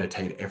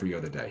meditate every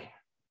other day.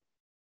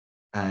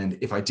 And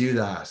if I do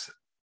that,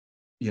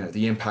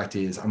 the impact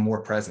is I'm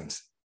more present,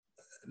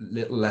 a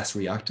little less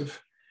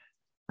reactive,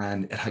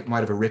 and it might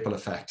have a ripple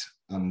effect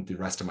on the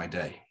rest of my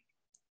day.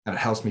 And it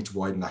helps me to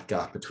widen that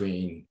gap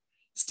between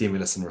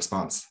stimulus and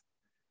response.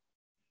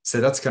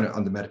 So that's kind of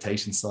on the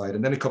meditation side.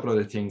 And then a couple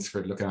other things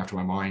for looking after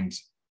my mind.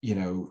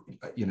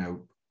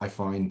 I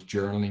find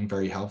journaling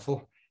very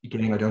helpful.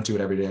 Again, I don't do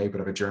it every day,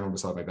 but I have a journal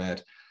beside my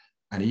bed.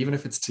 And even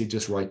if it's to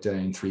just write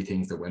down 3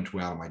 things that went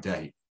well in my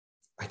day,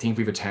 I think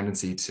we have a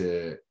tendency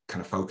to kind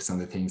of focus on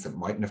the things that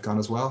mightn't have gone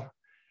as well,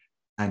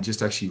 and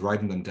just actually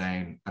writing them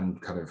down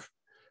and kind of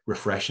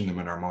refreshing them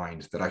in our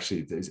mind that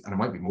actually there's, and it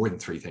might be more than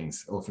 3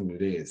 things, often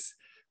it is,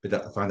 but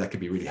that I find that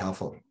could be really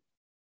helpful.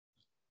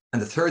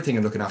 And the third thing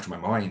in looking after my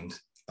mind,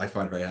 I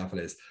find very helpful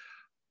is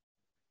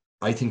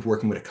I think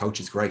working with a coach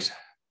is great.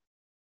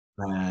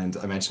 And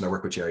I mentioned I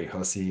work with Jerry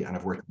Hussey and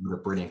I've worked with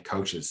other brilliant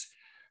coaches,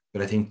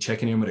 but I think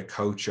checking in with a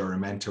coach or a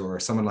mentor or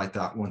someone like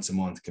that once a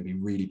month can be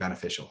really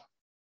beneficial.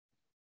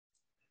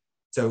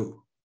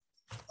 So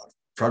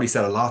probably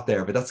said a lot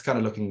there, but that's kind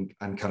of looking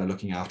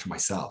after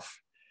myself.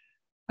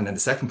 And then the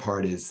second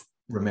part is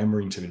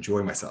remembering to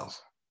enjoy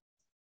myself.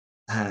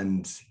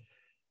 And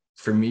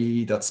for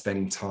me, that's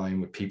spending time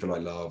with people I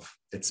love.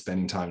 It's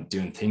spending time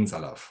doing things I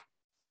love.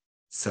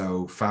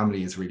 So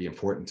family is really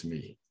important to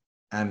me.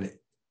 And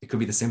it could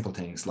be the simple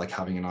things like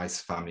having a nice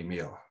family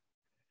meal,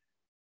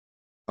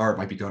 or it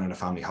might be going on a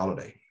family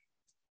holiday.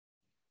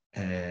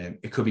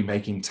 It could be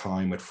making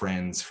time with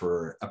friends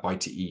for a bite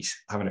to eat,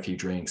 having a few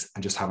drinks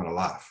and just having a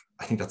laugh.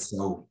 I think that's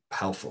so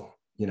helpful,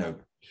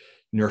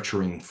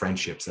 nurturing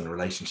friendships and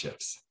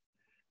relationships.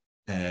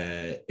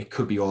 It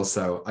could be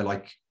also, I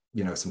like,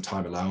 some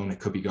time alone. It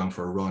could be going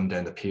for a run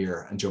down the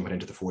pier and jumping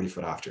into the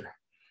 40-foot after.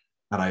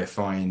 And I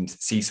find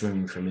sea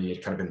swimming for me,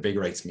 it kind of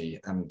invigorates me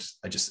and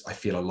I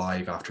feel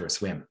alive after a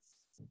swim.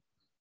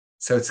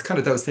 So it's kind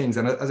of those things.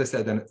 And as I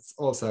said, then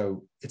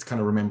it's kind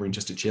of remembering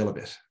just to chill a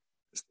bit.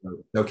 So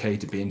it's okay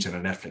to binge on a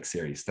Netflix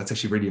series. That's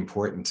actually really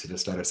important, to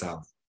just let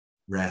ourselves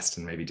rest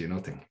and maybe do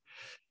nothing.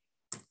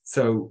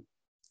 So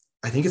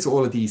I think it's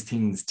all of these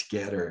things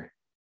together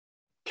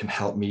can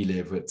help me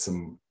live with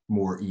some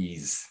more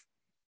ease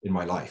in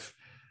my life.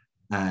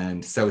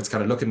 And so it's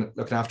kind of looking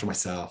after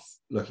myself,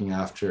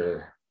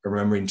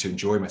 remembering to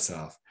enjoy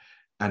myself.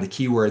 And the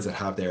key words I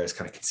have there is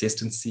kind of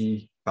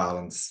consistency,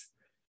 balance,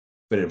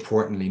 but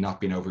importantly,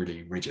 not being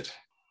overly rigid.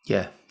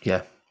 Yeah,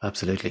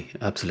 absolutely.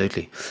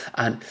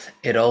 And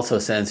it also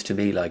sounds to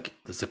me like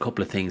there's a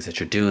couple of things that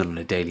you're doing on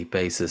a daily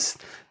basis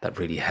that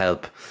really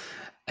help.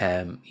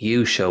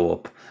 You show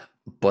up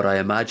But I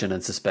imagine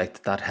and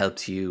suspect that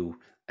helps you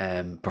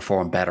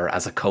perform better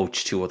as a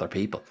coach to other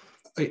people.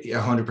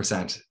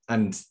 100%.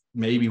 And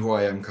maybe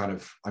why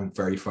I'm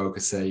very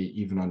focused, say,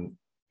 even on,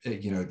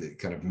 the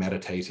kind of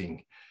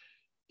meditating,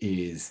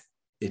 is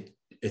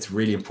it's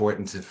really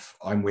important if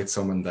I'm with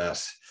someone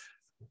that,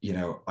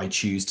 I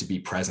choose to be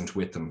present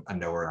with them and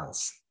nowhere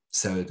else,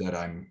 so that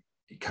I'm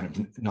kind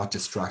of not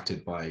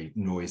distracted by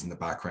noise in the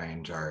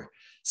background or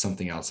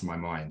something else in my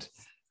mind.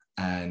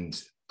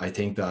 And I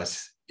think that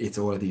it's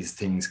all of these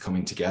things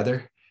coming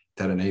together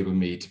that enable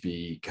me to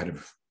be kind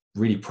of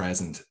really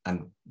present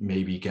and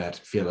maybe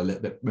feel a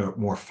little bit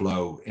more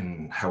flow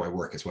in how I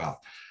work as well.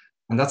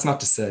 And that's not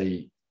to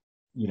say,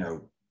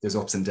 there's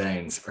ups and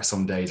downs, or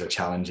some days are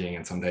challenging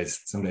and some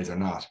days are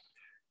not.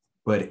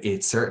 But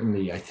it's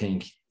certainly, I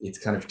think it's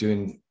kind of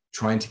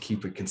trying to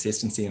keep a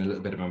consistency and a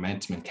little bit of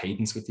momentum and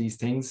cadence with these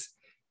things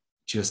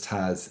just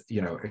has,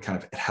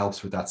 it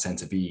helps with that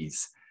sense of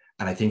ease.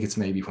 And I think it's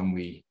maybe when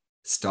we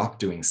stop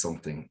doing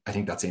something, I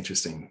think that's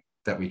interesting,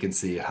 that we can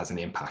see it has an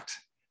impact.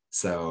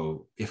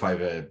 So if I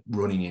have a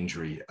running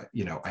injury,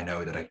 I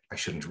know that I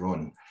shouldn't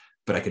run,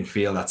 but I can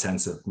feel that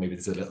sense of maybe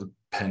there's a little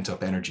pent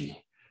up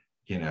energy,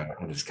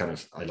 and it's kind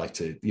of, I like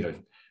to,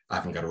 I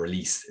haven't got a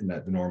release in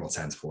the normal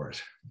sense for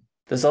it.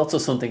 There's also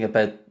something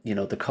about,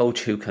 the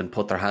coach who can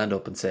put their hand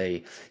up and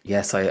say,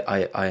 yes,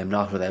 I am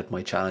not without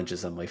my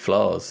challenges and my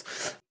flaws.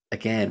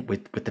 Again,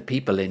 with the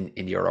people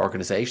in your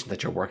organization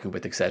that you're working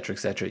with, et cetera,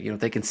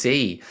 they can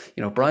see,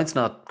 Brian's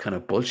not kind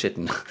of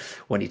bullshitting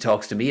when he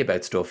talks to me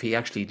about stuff. He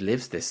actually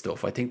lives this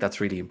stuff. I think that's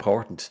really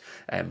important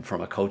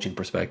from a coaching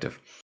perspective.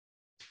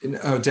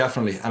 Oh,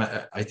 definitely.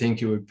 And I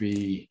think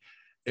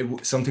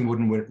something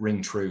wouldn't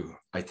ring true,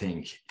 I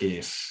think,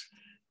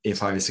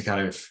 if I was to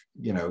kind of,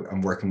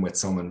 I'm working with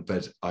someone,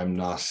 but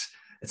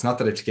it's not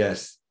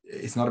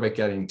about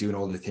doing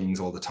all the things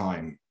all the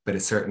time, but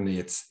it's certainly,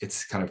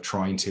 it's kind of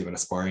trying to and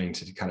aspiring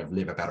to kind of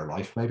live a better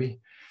life maybe.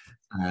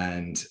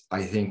 And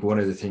I think one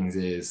of the things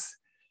is,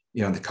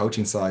 on the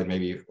coaching side,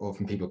 maybe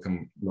often people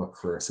can look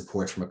for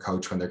support from a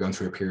coach when they're going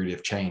through a period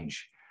of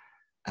change.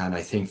 And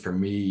I think for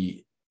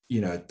me,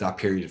 that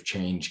period of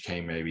change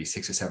came maybe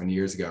 6 or 7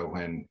 years ago,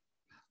 when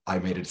I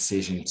made a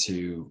decision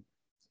to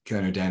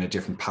go down a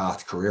different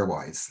path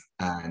career-wise,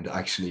 and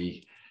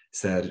actually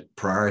said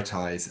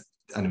prioritize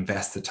and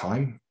invest the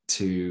time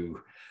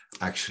to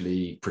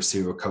actually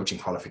pursue a coaching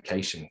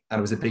qualification. And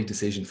it was a big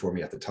decision for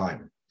me at the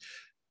time.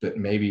 But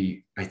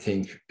maybe I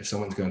think if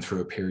someone's going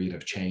through a period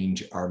of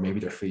change, or maybe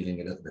they're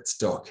feeling a little bit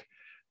stuck,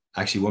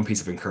 actually one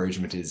piece of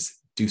encouragement is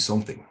do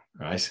something,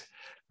 right?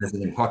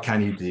 What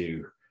can you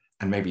do?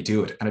 And maybe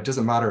do it. And it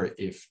doesn't matter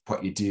if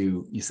what you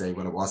do, you say,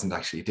 well,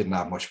 it didn't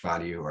have much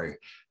value, or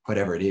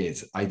whatever it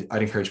is. I'd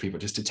encourage people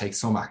just to take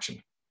some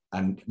action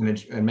and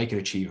make it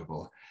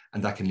achievable.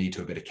 And that can lead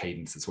to a bit of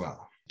cadence as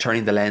well.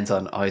 Turning the lens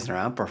on Eisner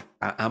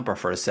Amper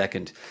for a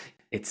second,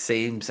 it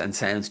seems and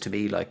sounds to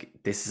me like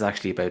this is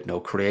actually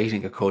about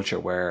creating a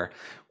culture where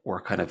we're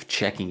kind of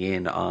checking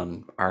in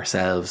on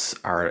ourselves,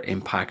 our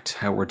impact,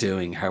 how we're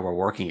doing, how we're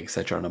working,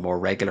 etc., on a more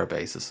regular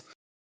basis.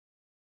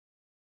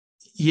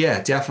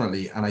 Yeah,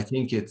 definitely. And I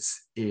think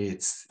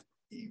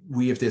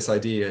we have this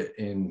idea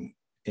in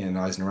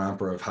Eisner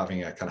Amper of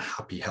having a kind of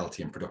happy,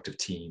 healthy, and productive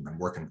team and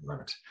work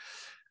environment.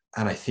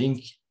 And I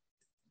think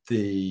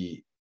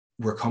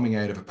we're coming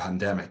out of a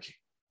pandemic,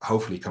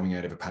 hopefully coming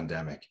out of a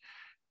pandemic.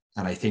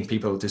 And I think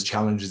there's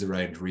challenges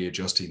around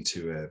readjusting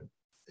to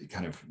a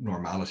kind of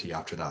normality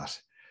after that.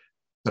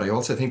 But I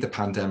also think the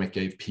pandemic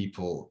gave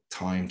people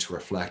time to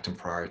reflect and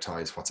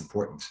prioritize what's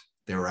important.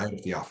 They were out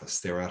of the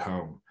office, they were at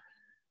home.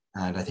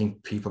 And I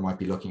think people might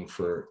be looking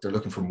for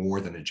more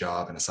than a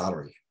job and a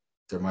salary.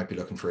 They might be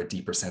looking for a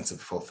deeper sense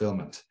of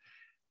fulfillment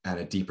and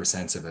a deeper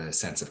sense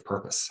of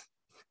purpose.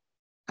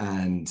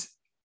 And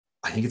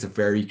I think it's a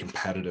very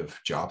competitive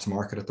jobs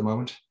market at the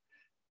moment.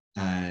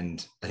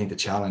 And I think the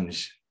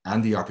challenge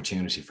and the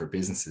opportunity for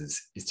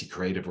businesses is to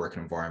create a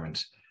working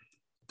environment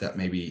that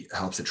maybe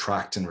helps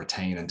attract and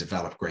retain and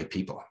develop great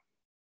people.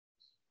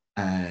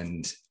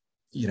 And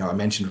I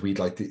mentioned we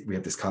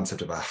have this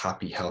concept of a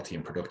happy, healthy,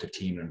 and productive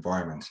team and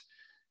environment.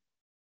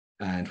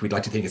 And we'd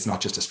like to think it's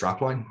not just a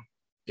strapline.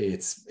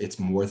 It's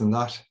more than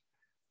that.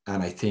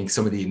 And I think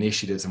some of the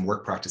initiatives and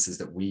work practices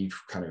that we've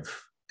kind of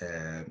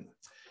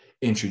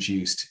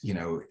introduced,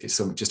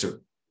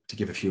 to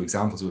give a few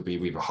examples, would be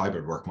we have a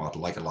hybrid work model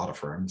like a lot of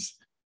firms.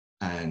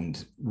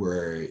 And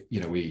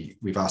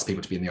we've asked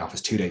people to be in the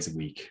office 2 days a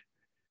week,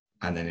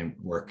 and then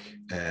work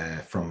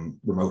from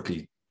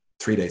remotely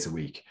 3 days a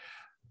week.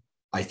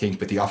 I think,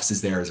 but the office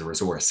is there as a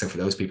resource. So for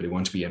those people who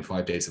want to be in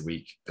 5 days a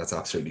week, that's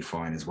absolutely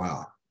fine as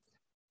well.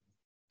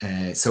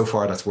 So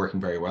far, that's working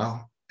very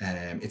well.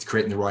 It's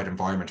creating the right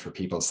environment for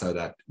people so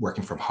that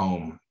working from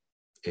home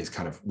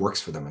works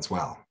for them as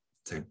well.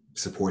 So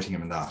supporting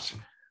them in that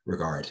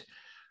regard.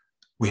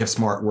 We have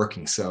smart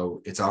working,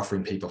 so it's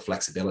offering people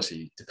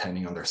flexibility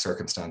depending on their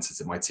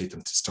circumstances. It might suit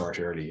them to start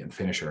early and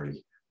finish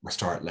early, or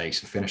start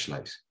late and finish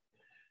late.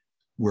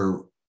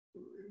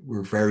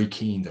 We're very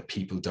keen that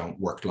people don't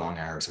work long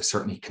hours, or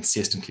certainly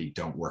consistently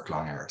don't work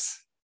long hours.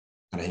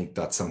 And I think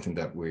that's something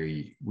that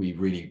we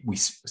really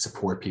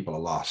support people a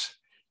lot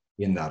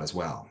in that as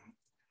well.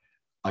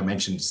 I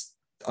mentioned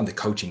on the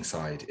coaching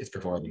side, it's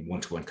providing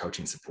one-to-one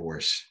coaching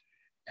support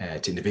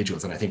to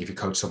individuals. And I think if you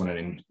coach someone on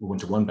a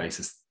one-to-one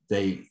basis,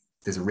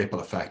 there's a ripple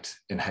effect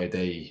in how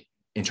they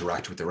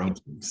interact with their own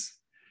teams.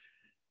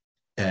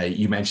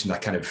 You mentioned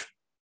that kind of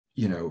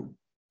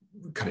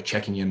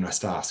checking in on our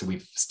staff. So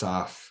we've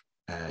staff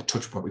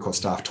what we call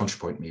staff touch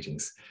point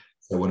meetings.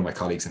 So one of my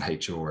colleagues in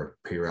HR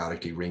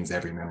periodically rings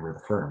every member of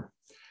the firm.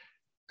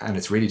 And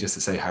it's really just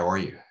to say, how are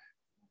you?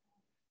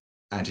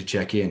 And to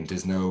check in.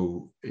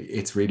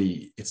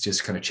 It's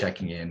just kind of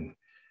checking in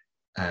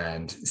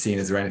and seeing,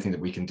 is there anything that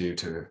we can do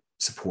to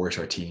support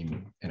our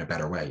team in a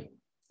better way?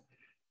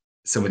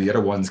 Some of the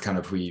other ones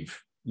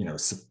we've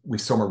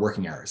summer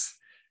working hours.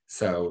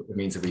 So it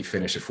means that we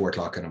finish at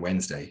 4:00 on a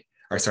Wednesday,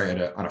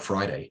 on a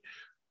Friday.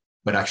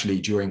 But actually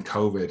during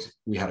COVID,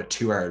 we had a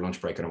 2-hour lunch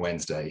break on a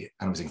Wednesday,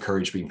 and I was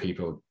encouraging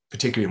people,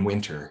 particularly in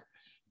winter,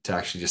 to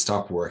actually just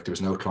stop work. There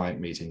was no client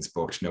meetings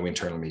booked, no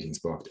internal meetings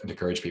booked, and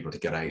encourage people to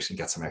get out and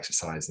get some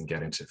exercise and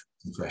get into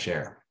some fresh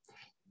air.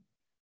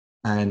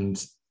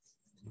 And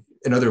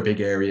another big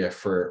area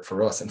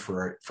for us and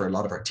for a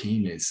lot of our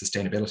team is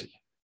sustainability.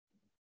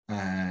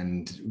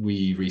 And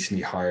we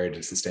recently hired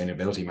a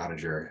sustainability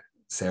manager,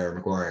 Sarah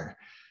McGuire,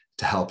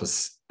 to help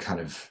us kind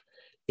of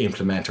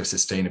implement our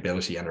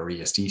sustainability and our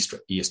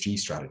ESG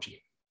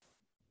strategy.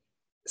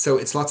 So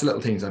it's lots of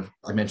little things.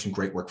 I mentioned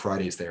Great Work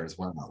Fridays there as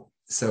well.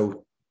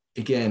 So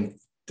again,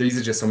 these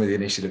are just some of the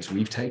initiatives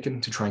we've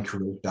taken to try and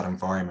create that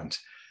environment.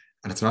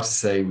 And it's not to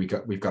say we've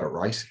got it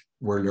right.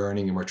 We're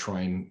learning and we're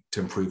trying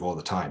to improve all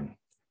the time.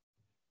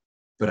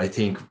 But I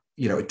think,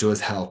 it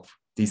does help.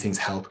 These things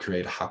help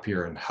create a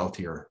happier and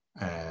healthier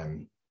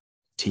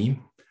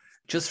team.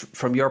 Just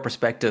from your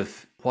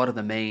perspective, what are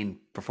the main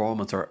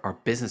performance or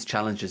business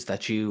challenges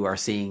that you are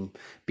seeing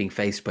being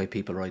faced by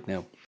people right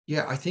now?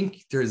 Yeah, I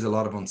think there's a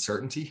lot of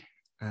uncertainty.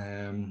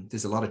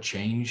 There's a lot of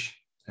change.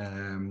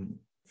 When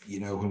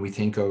we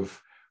think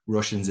of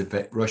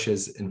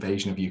Russia's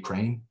invasion of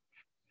Ukraine,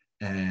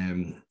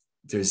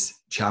 there's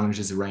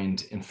challenges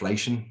around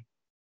inflation,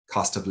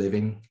 cost of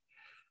living,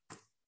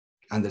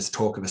 and there's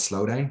talk of a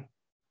slowdown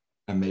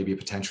and maybe a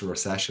potential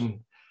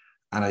recession.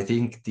 And I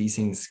think these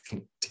things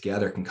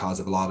together can cause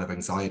a lot of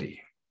anxiety.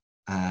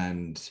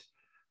 And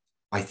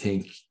I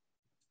think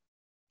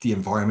the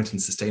environment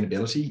and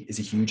sustainability is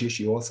a huge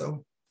issue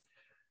also.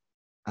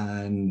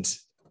 And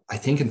I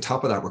think on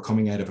top of that, we're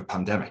coming out of a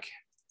pandemic.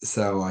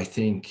 So I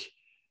think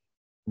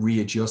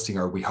readjusting,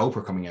 or we hope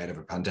we're coming out of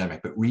a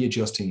pandemic, but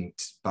readjusting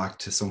back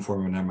to some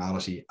form of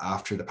normality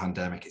after the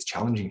pandemic is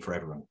challenging for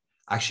everyone.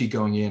 Actually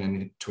going in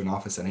and into an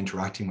office and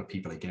interacting with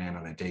people again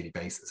on a daily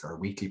basis or a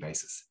weekly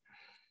basis.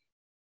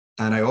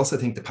 And I also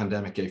think the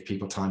pandemic gave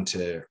people time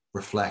to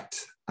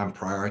reflect and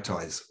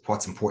prioritize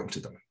what's important to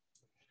them.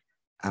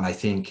 And I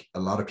think a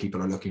lot of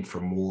people are looking for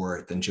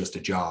more than just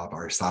a job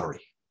or a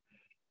salary.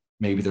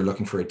 Maybe they're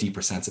looking for a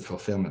deeper sense of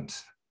fulfillment,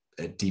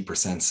 a deeper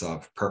sense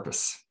of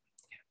purpose.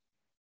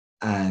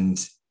 And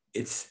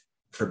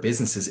for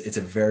businesses, it's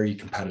a very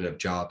competitive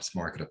jobs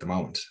market at the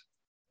moment.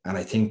 And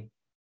I think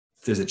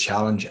there's a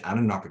challenge and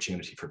an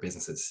opportunity for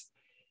businesses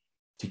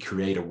to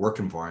create a work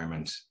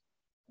environment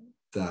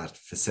that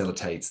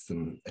facilitates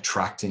them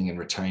attracting and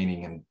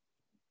retaining and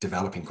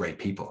developing great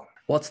people.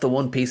 What's the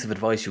one piece of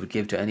advice you would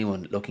give to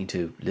anyone looking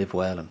to live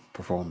well and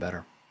perform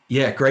better?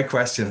 Yeah, great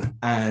question.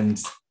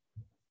 And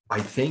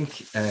I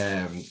think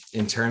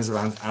in terms of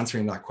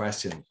answering that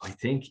question, I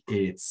think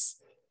it's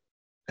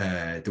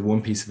the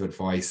one piece of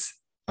advice.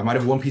 I might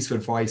have one piece of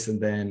advice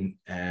and then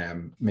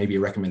maybe a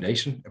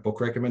book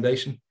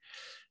recommendation.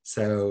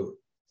 So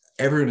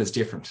everyone is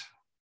different,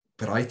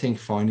 but I think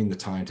finding the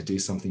time to do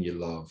something you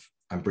love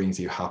and brings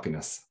you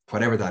happiness,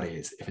 whatever that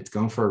is, if it's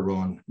going for a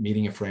run,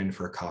 meeting a friend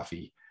for a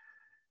coffee,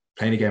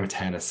 playing a game of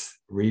tennis,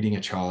 reading a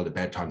child a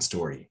bedtime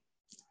story.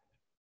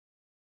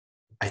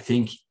 I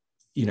think,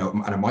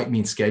 and it might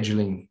mean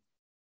scheduling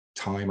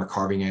time or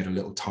carving out a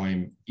little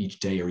time each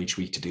day or each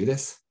week to do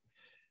this.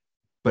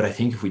 But I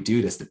think if we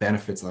do this, the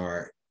benefits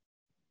are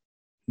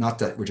not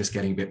that we're just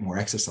getting a bit more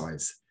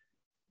exercise.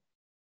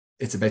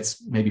 It's about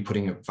maybe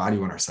putting a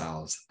value on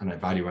ourselves and a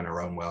value on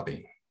our own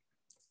well-being.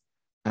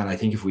 And I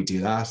think if we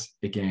do that,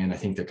 again, I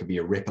think there could be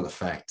a ripple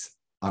effect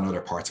on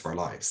other parts of our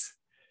lives.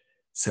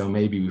 So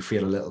maybe we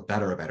feel a little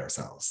better about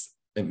ourselves.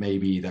 It may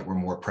be that we're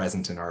more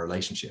present in our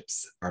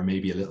relationships, or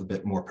maybe a little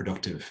bit more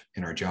productive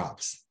in our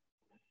jobs.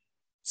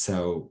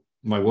 So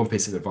my one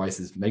piece of advice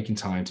is making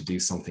time to do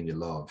something you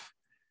love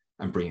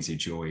and brings you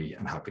joy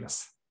and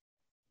happiness.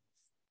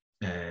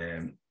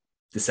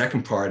 The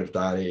second part of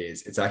that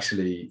is, it's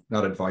actually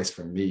not advice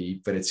from me,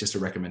 but it's just a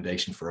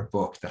recommendation for a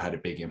book that had a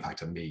big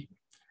impact on me.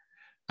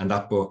 And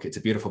that book, it's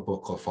a beautiful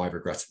book called 5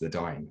 Regrets of the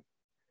Dying.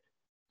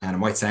 And it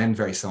might sound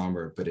very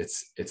somber, but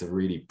it's a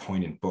really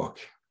poignant book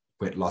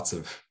with lots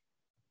of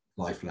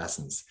life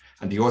lessons.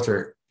 And the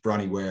author,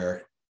 Bronnie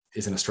Ware,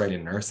 is an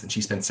Australian nurse, and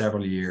she spent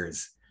several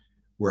years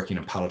working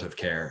in palliative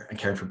care and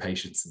caring for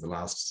patients in the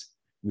last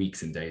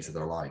weeks and days of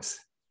their lives.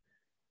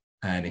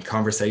 And in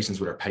conversations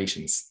with her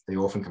patients, they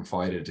often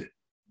confided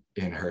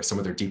in her some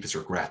of their deepest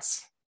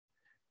regrets.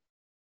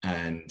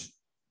 And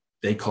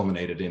they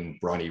culminated in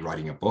Bronnie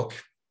writing a book.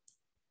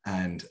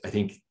 And I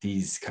think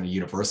these kind of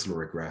universal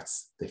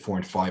regrets, they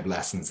formed 5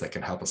 lessons that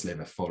can help us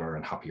live a fuller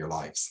and happier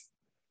lives.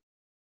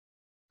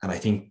 And I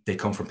think they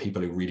come from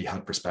people who really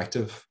had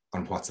perspective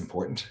on what's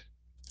important.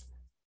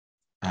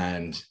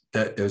 And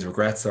those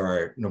regrets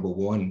are, number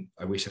 1,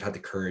 I wish I'd had the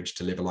courage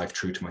to live a life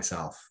true to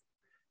myself,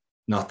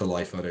 not the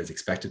life others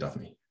expected of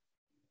me.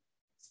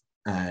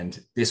 And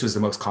this was the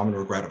most common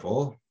regret of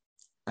all.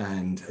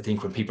 And I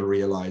think when people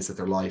realize that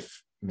their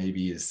life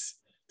maybe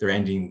they're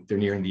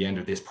nearing the end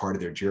of this part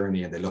of their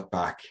journey, and they look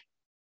back,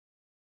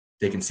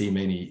 they can see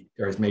maybe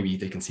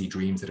they can see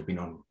dreams that have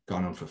been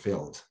gone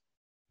unfulfilled.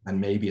 And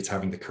maybe it's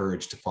having the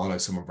courage to follow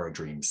some of our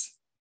dreams.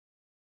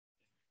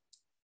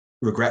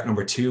 Regret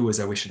number 2 was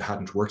I wish it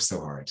hadn't worked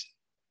so hard.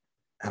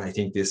 And I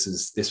think this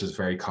was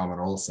very common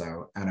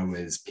also. And it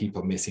was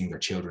people missing their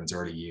children's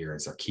early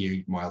years or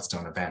key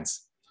milestone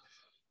events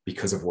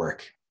because of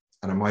work.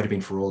 And it might have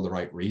been for all the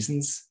right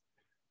reasons,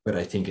 but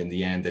I think in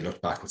the end, they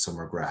looked back with some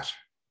regret.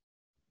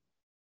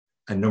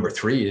 And number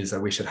 3 is I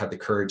wish I'd had the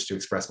courage to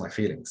express my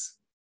feelings.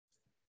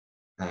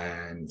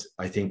 And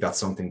I think that's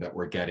something that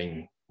we're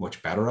getting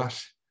much better at.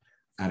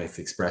 And it's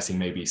expressing,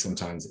 maybe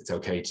sometimes it's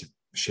okay to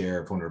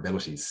share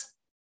vulnerabilities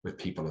with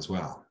people as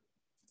well.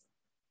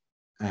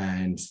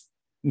 And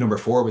number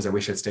 4 was I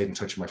wish I'd stayed in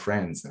touch with my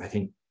friends. And I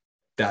think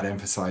that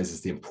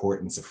emphasizes the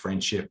importance of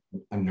friendship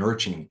and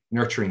nurturing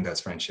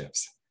those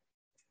friendships.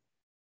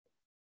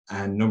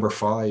 And number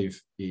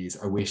 5 is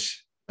I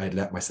wish I'd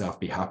let myself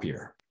be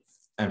happier.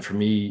 And for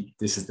me,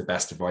 this is the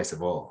best advice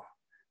of all.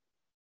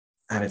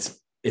 And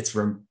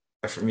for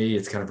me,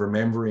 it's kind of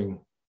remembering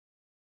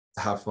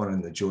to have fun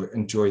and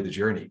enjoy the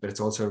journey, but it's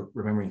also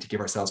remembering to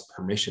give ourselves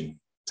permission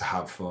to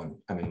have fun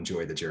and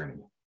enjoy the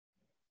journey.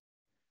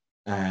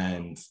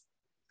 And,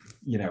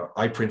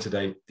 I printed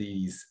out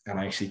these and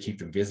I actually keep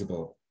them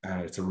visible.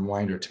 And it's a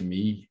reminder to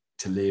me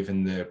to live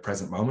in the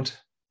present moment.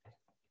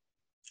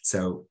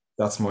 So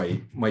that's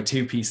my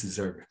 2 pieces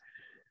of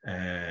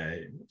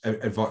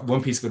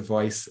one piece of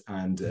advice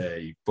and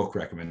a book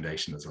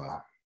recommendation as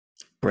well.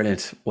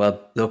 Brilliant.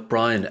 Well, look,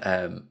 Brian,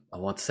 I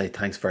want to say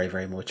thanks very,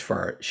 very much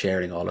for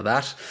sharing all of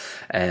that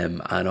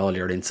and all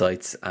your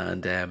insights.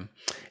 And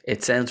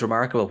it sounds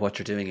remarkable what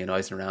you're doing in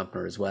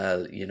Eisner-Ampner as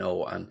well,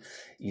 and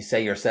you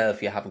say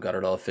yourself you haven't got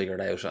it all figured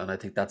out. And I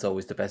think that's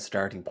always the best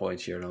starting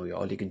point.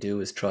 All you can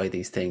do is try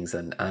these things.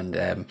 And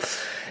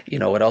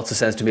it also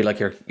sounds to me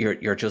like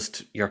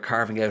you're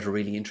carving out a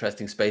really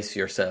interesting space for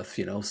yourself,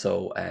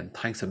 So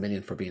thanks a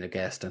million for being a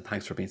guest, and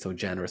thanks for being so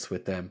generous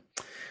with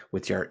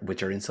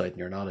your insight and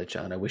your knowledge.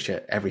 And I wish you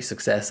every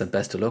success and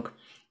best of luck.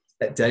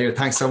 David,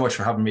 thanks so much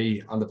for having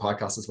me on the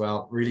podcast as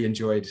well. Really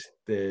enjoyed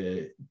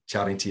the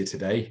chatting to you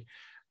today,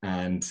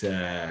 and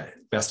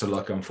best of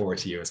luck going forward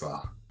to you as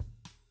well.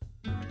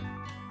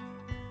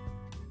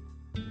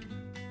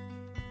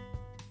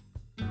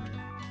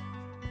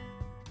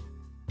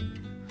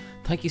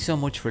 Thank you so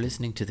much for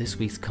listening to this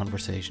week's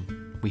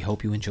conversation. We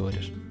hope you enjoyed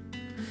it.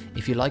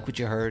 If you like what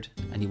you heard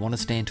and you want to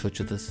stay in touch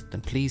with us,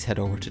 then please head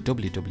over to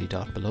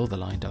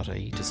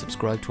www.belowtheline.ie to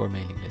subscribe to our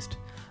mailing list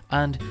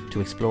and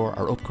to explore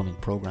our upcoming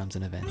programs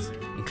and events,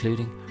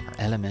 including our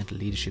Elemental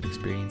Leadership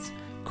Experience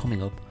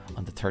coming up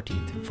on the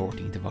 13th and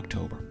 14th of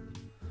October.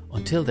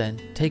 Until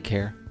then, take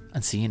care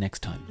and see you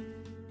next time.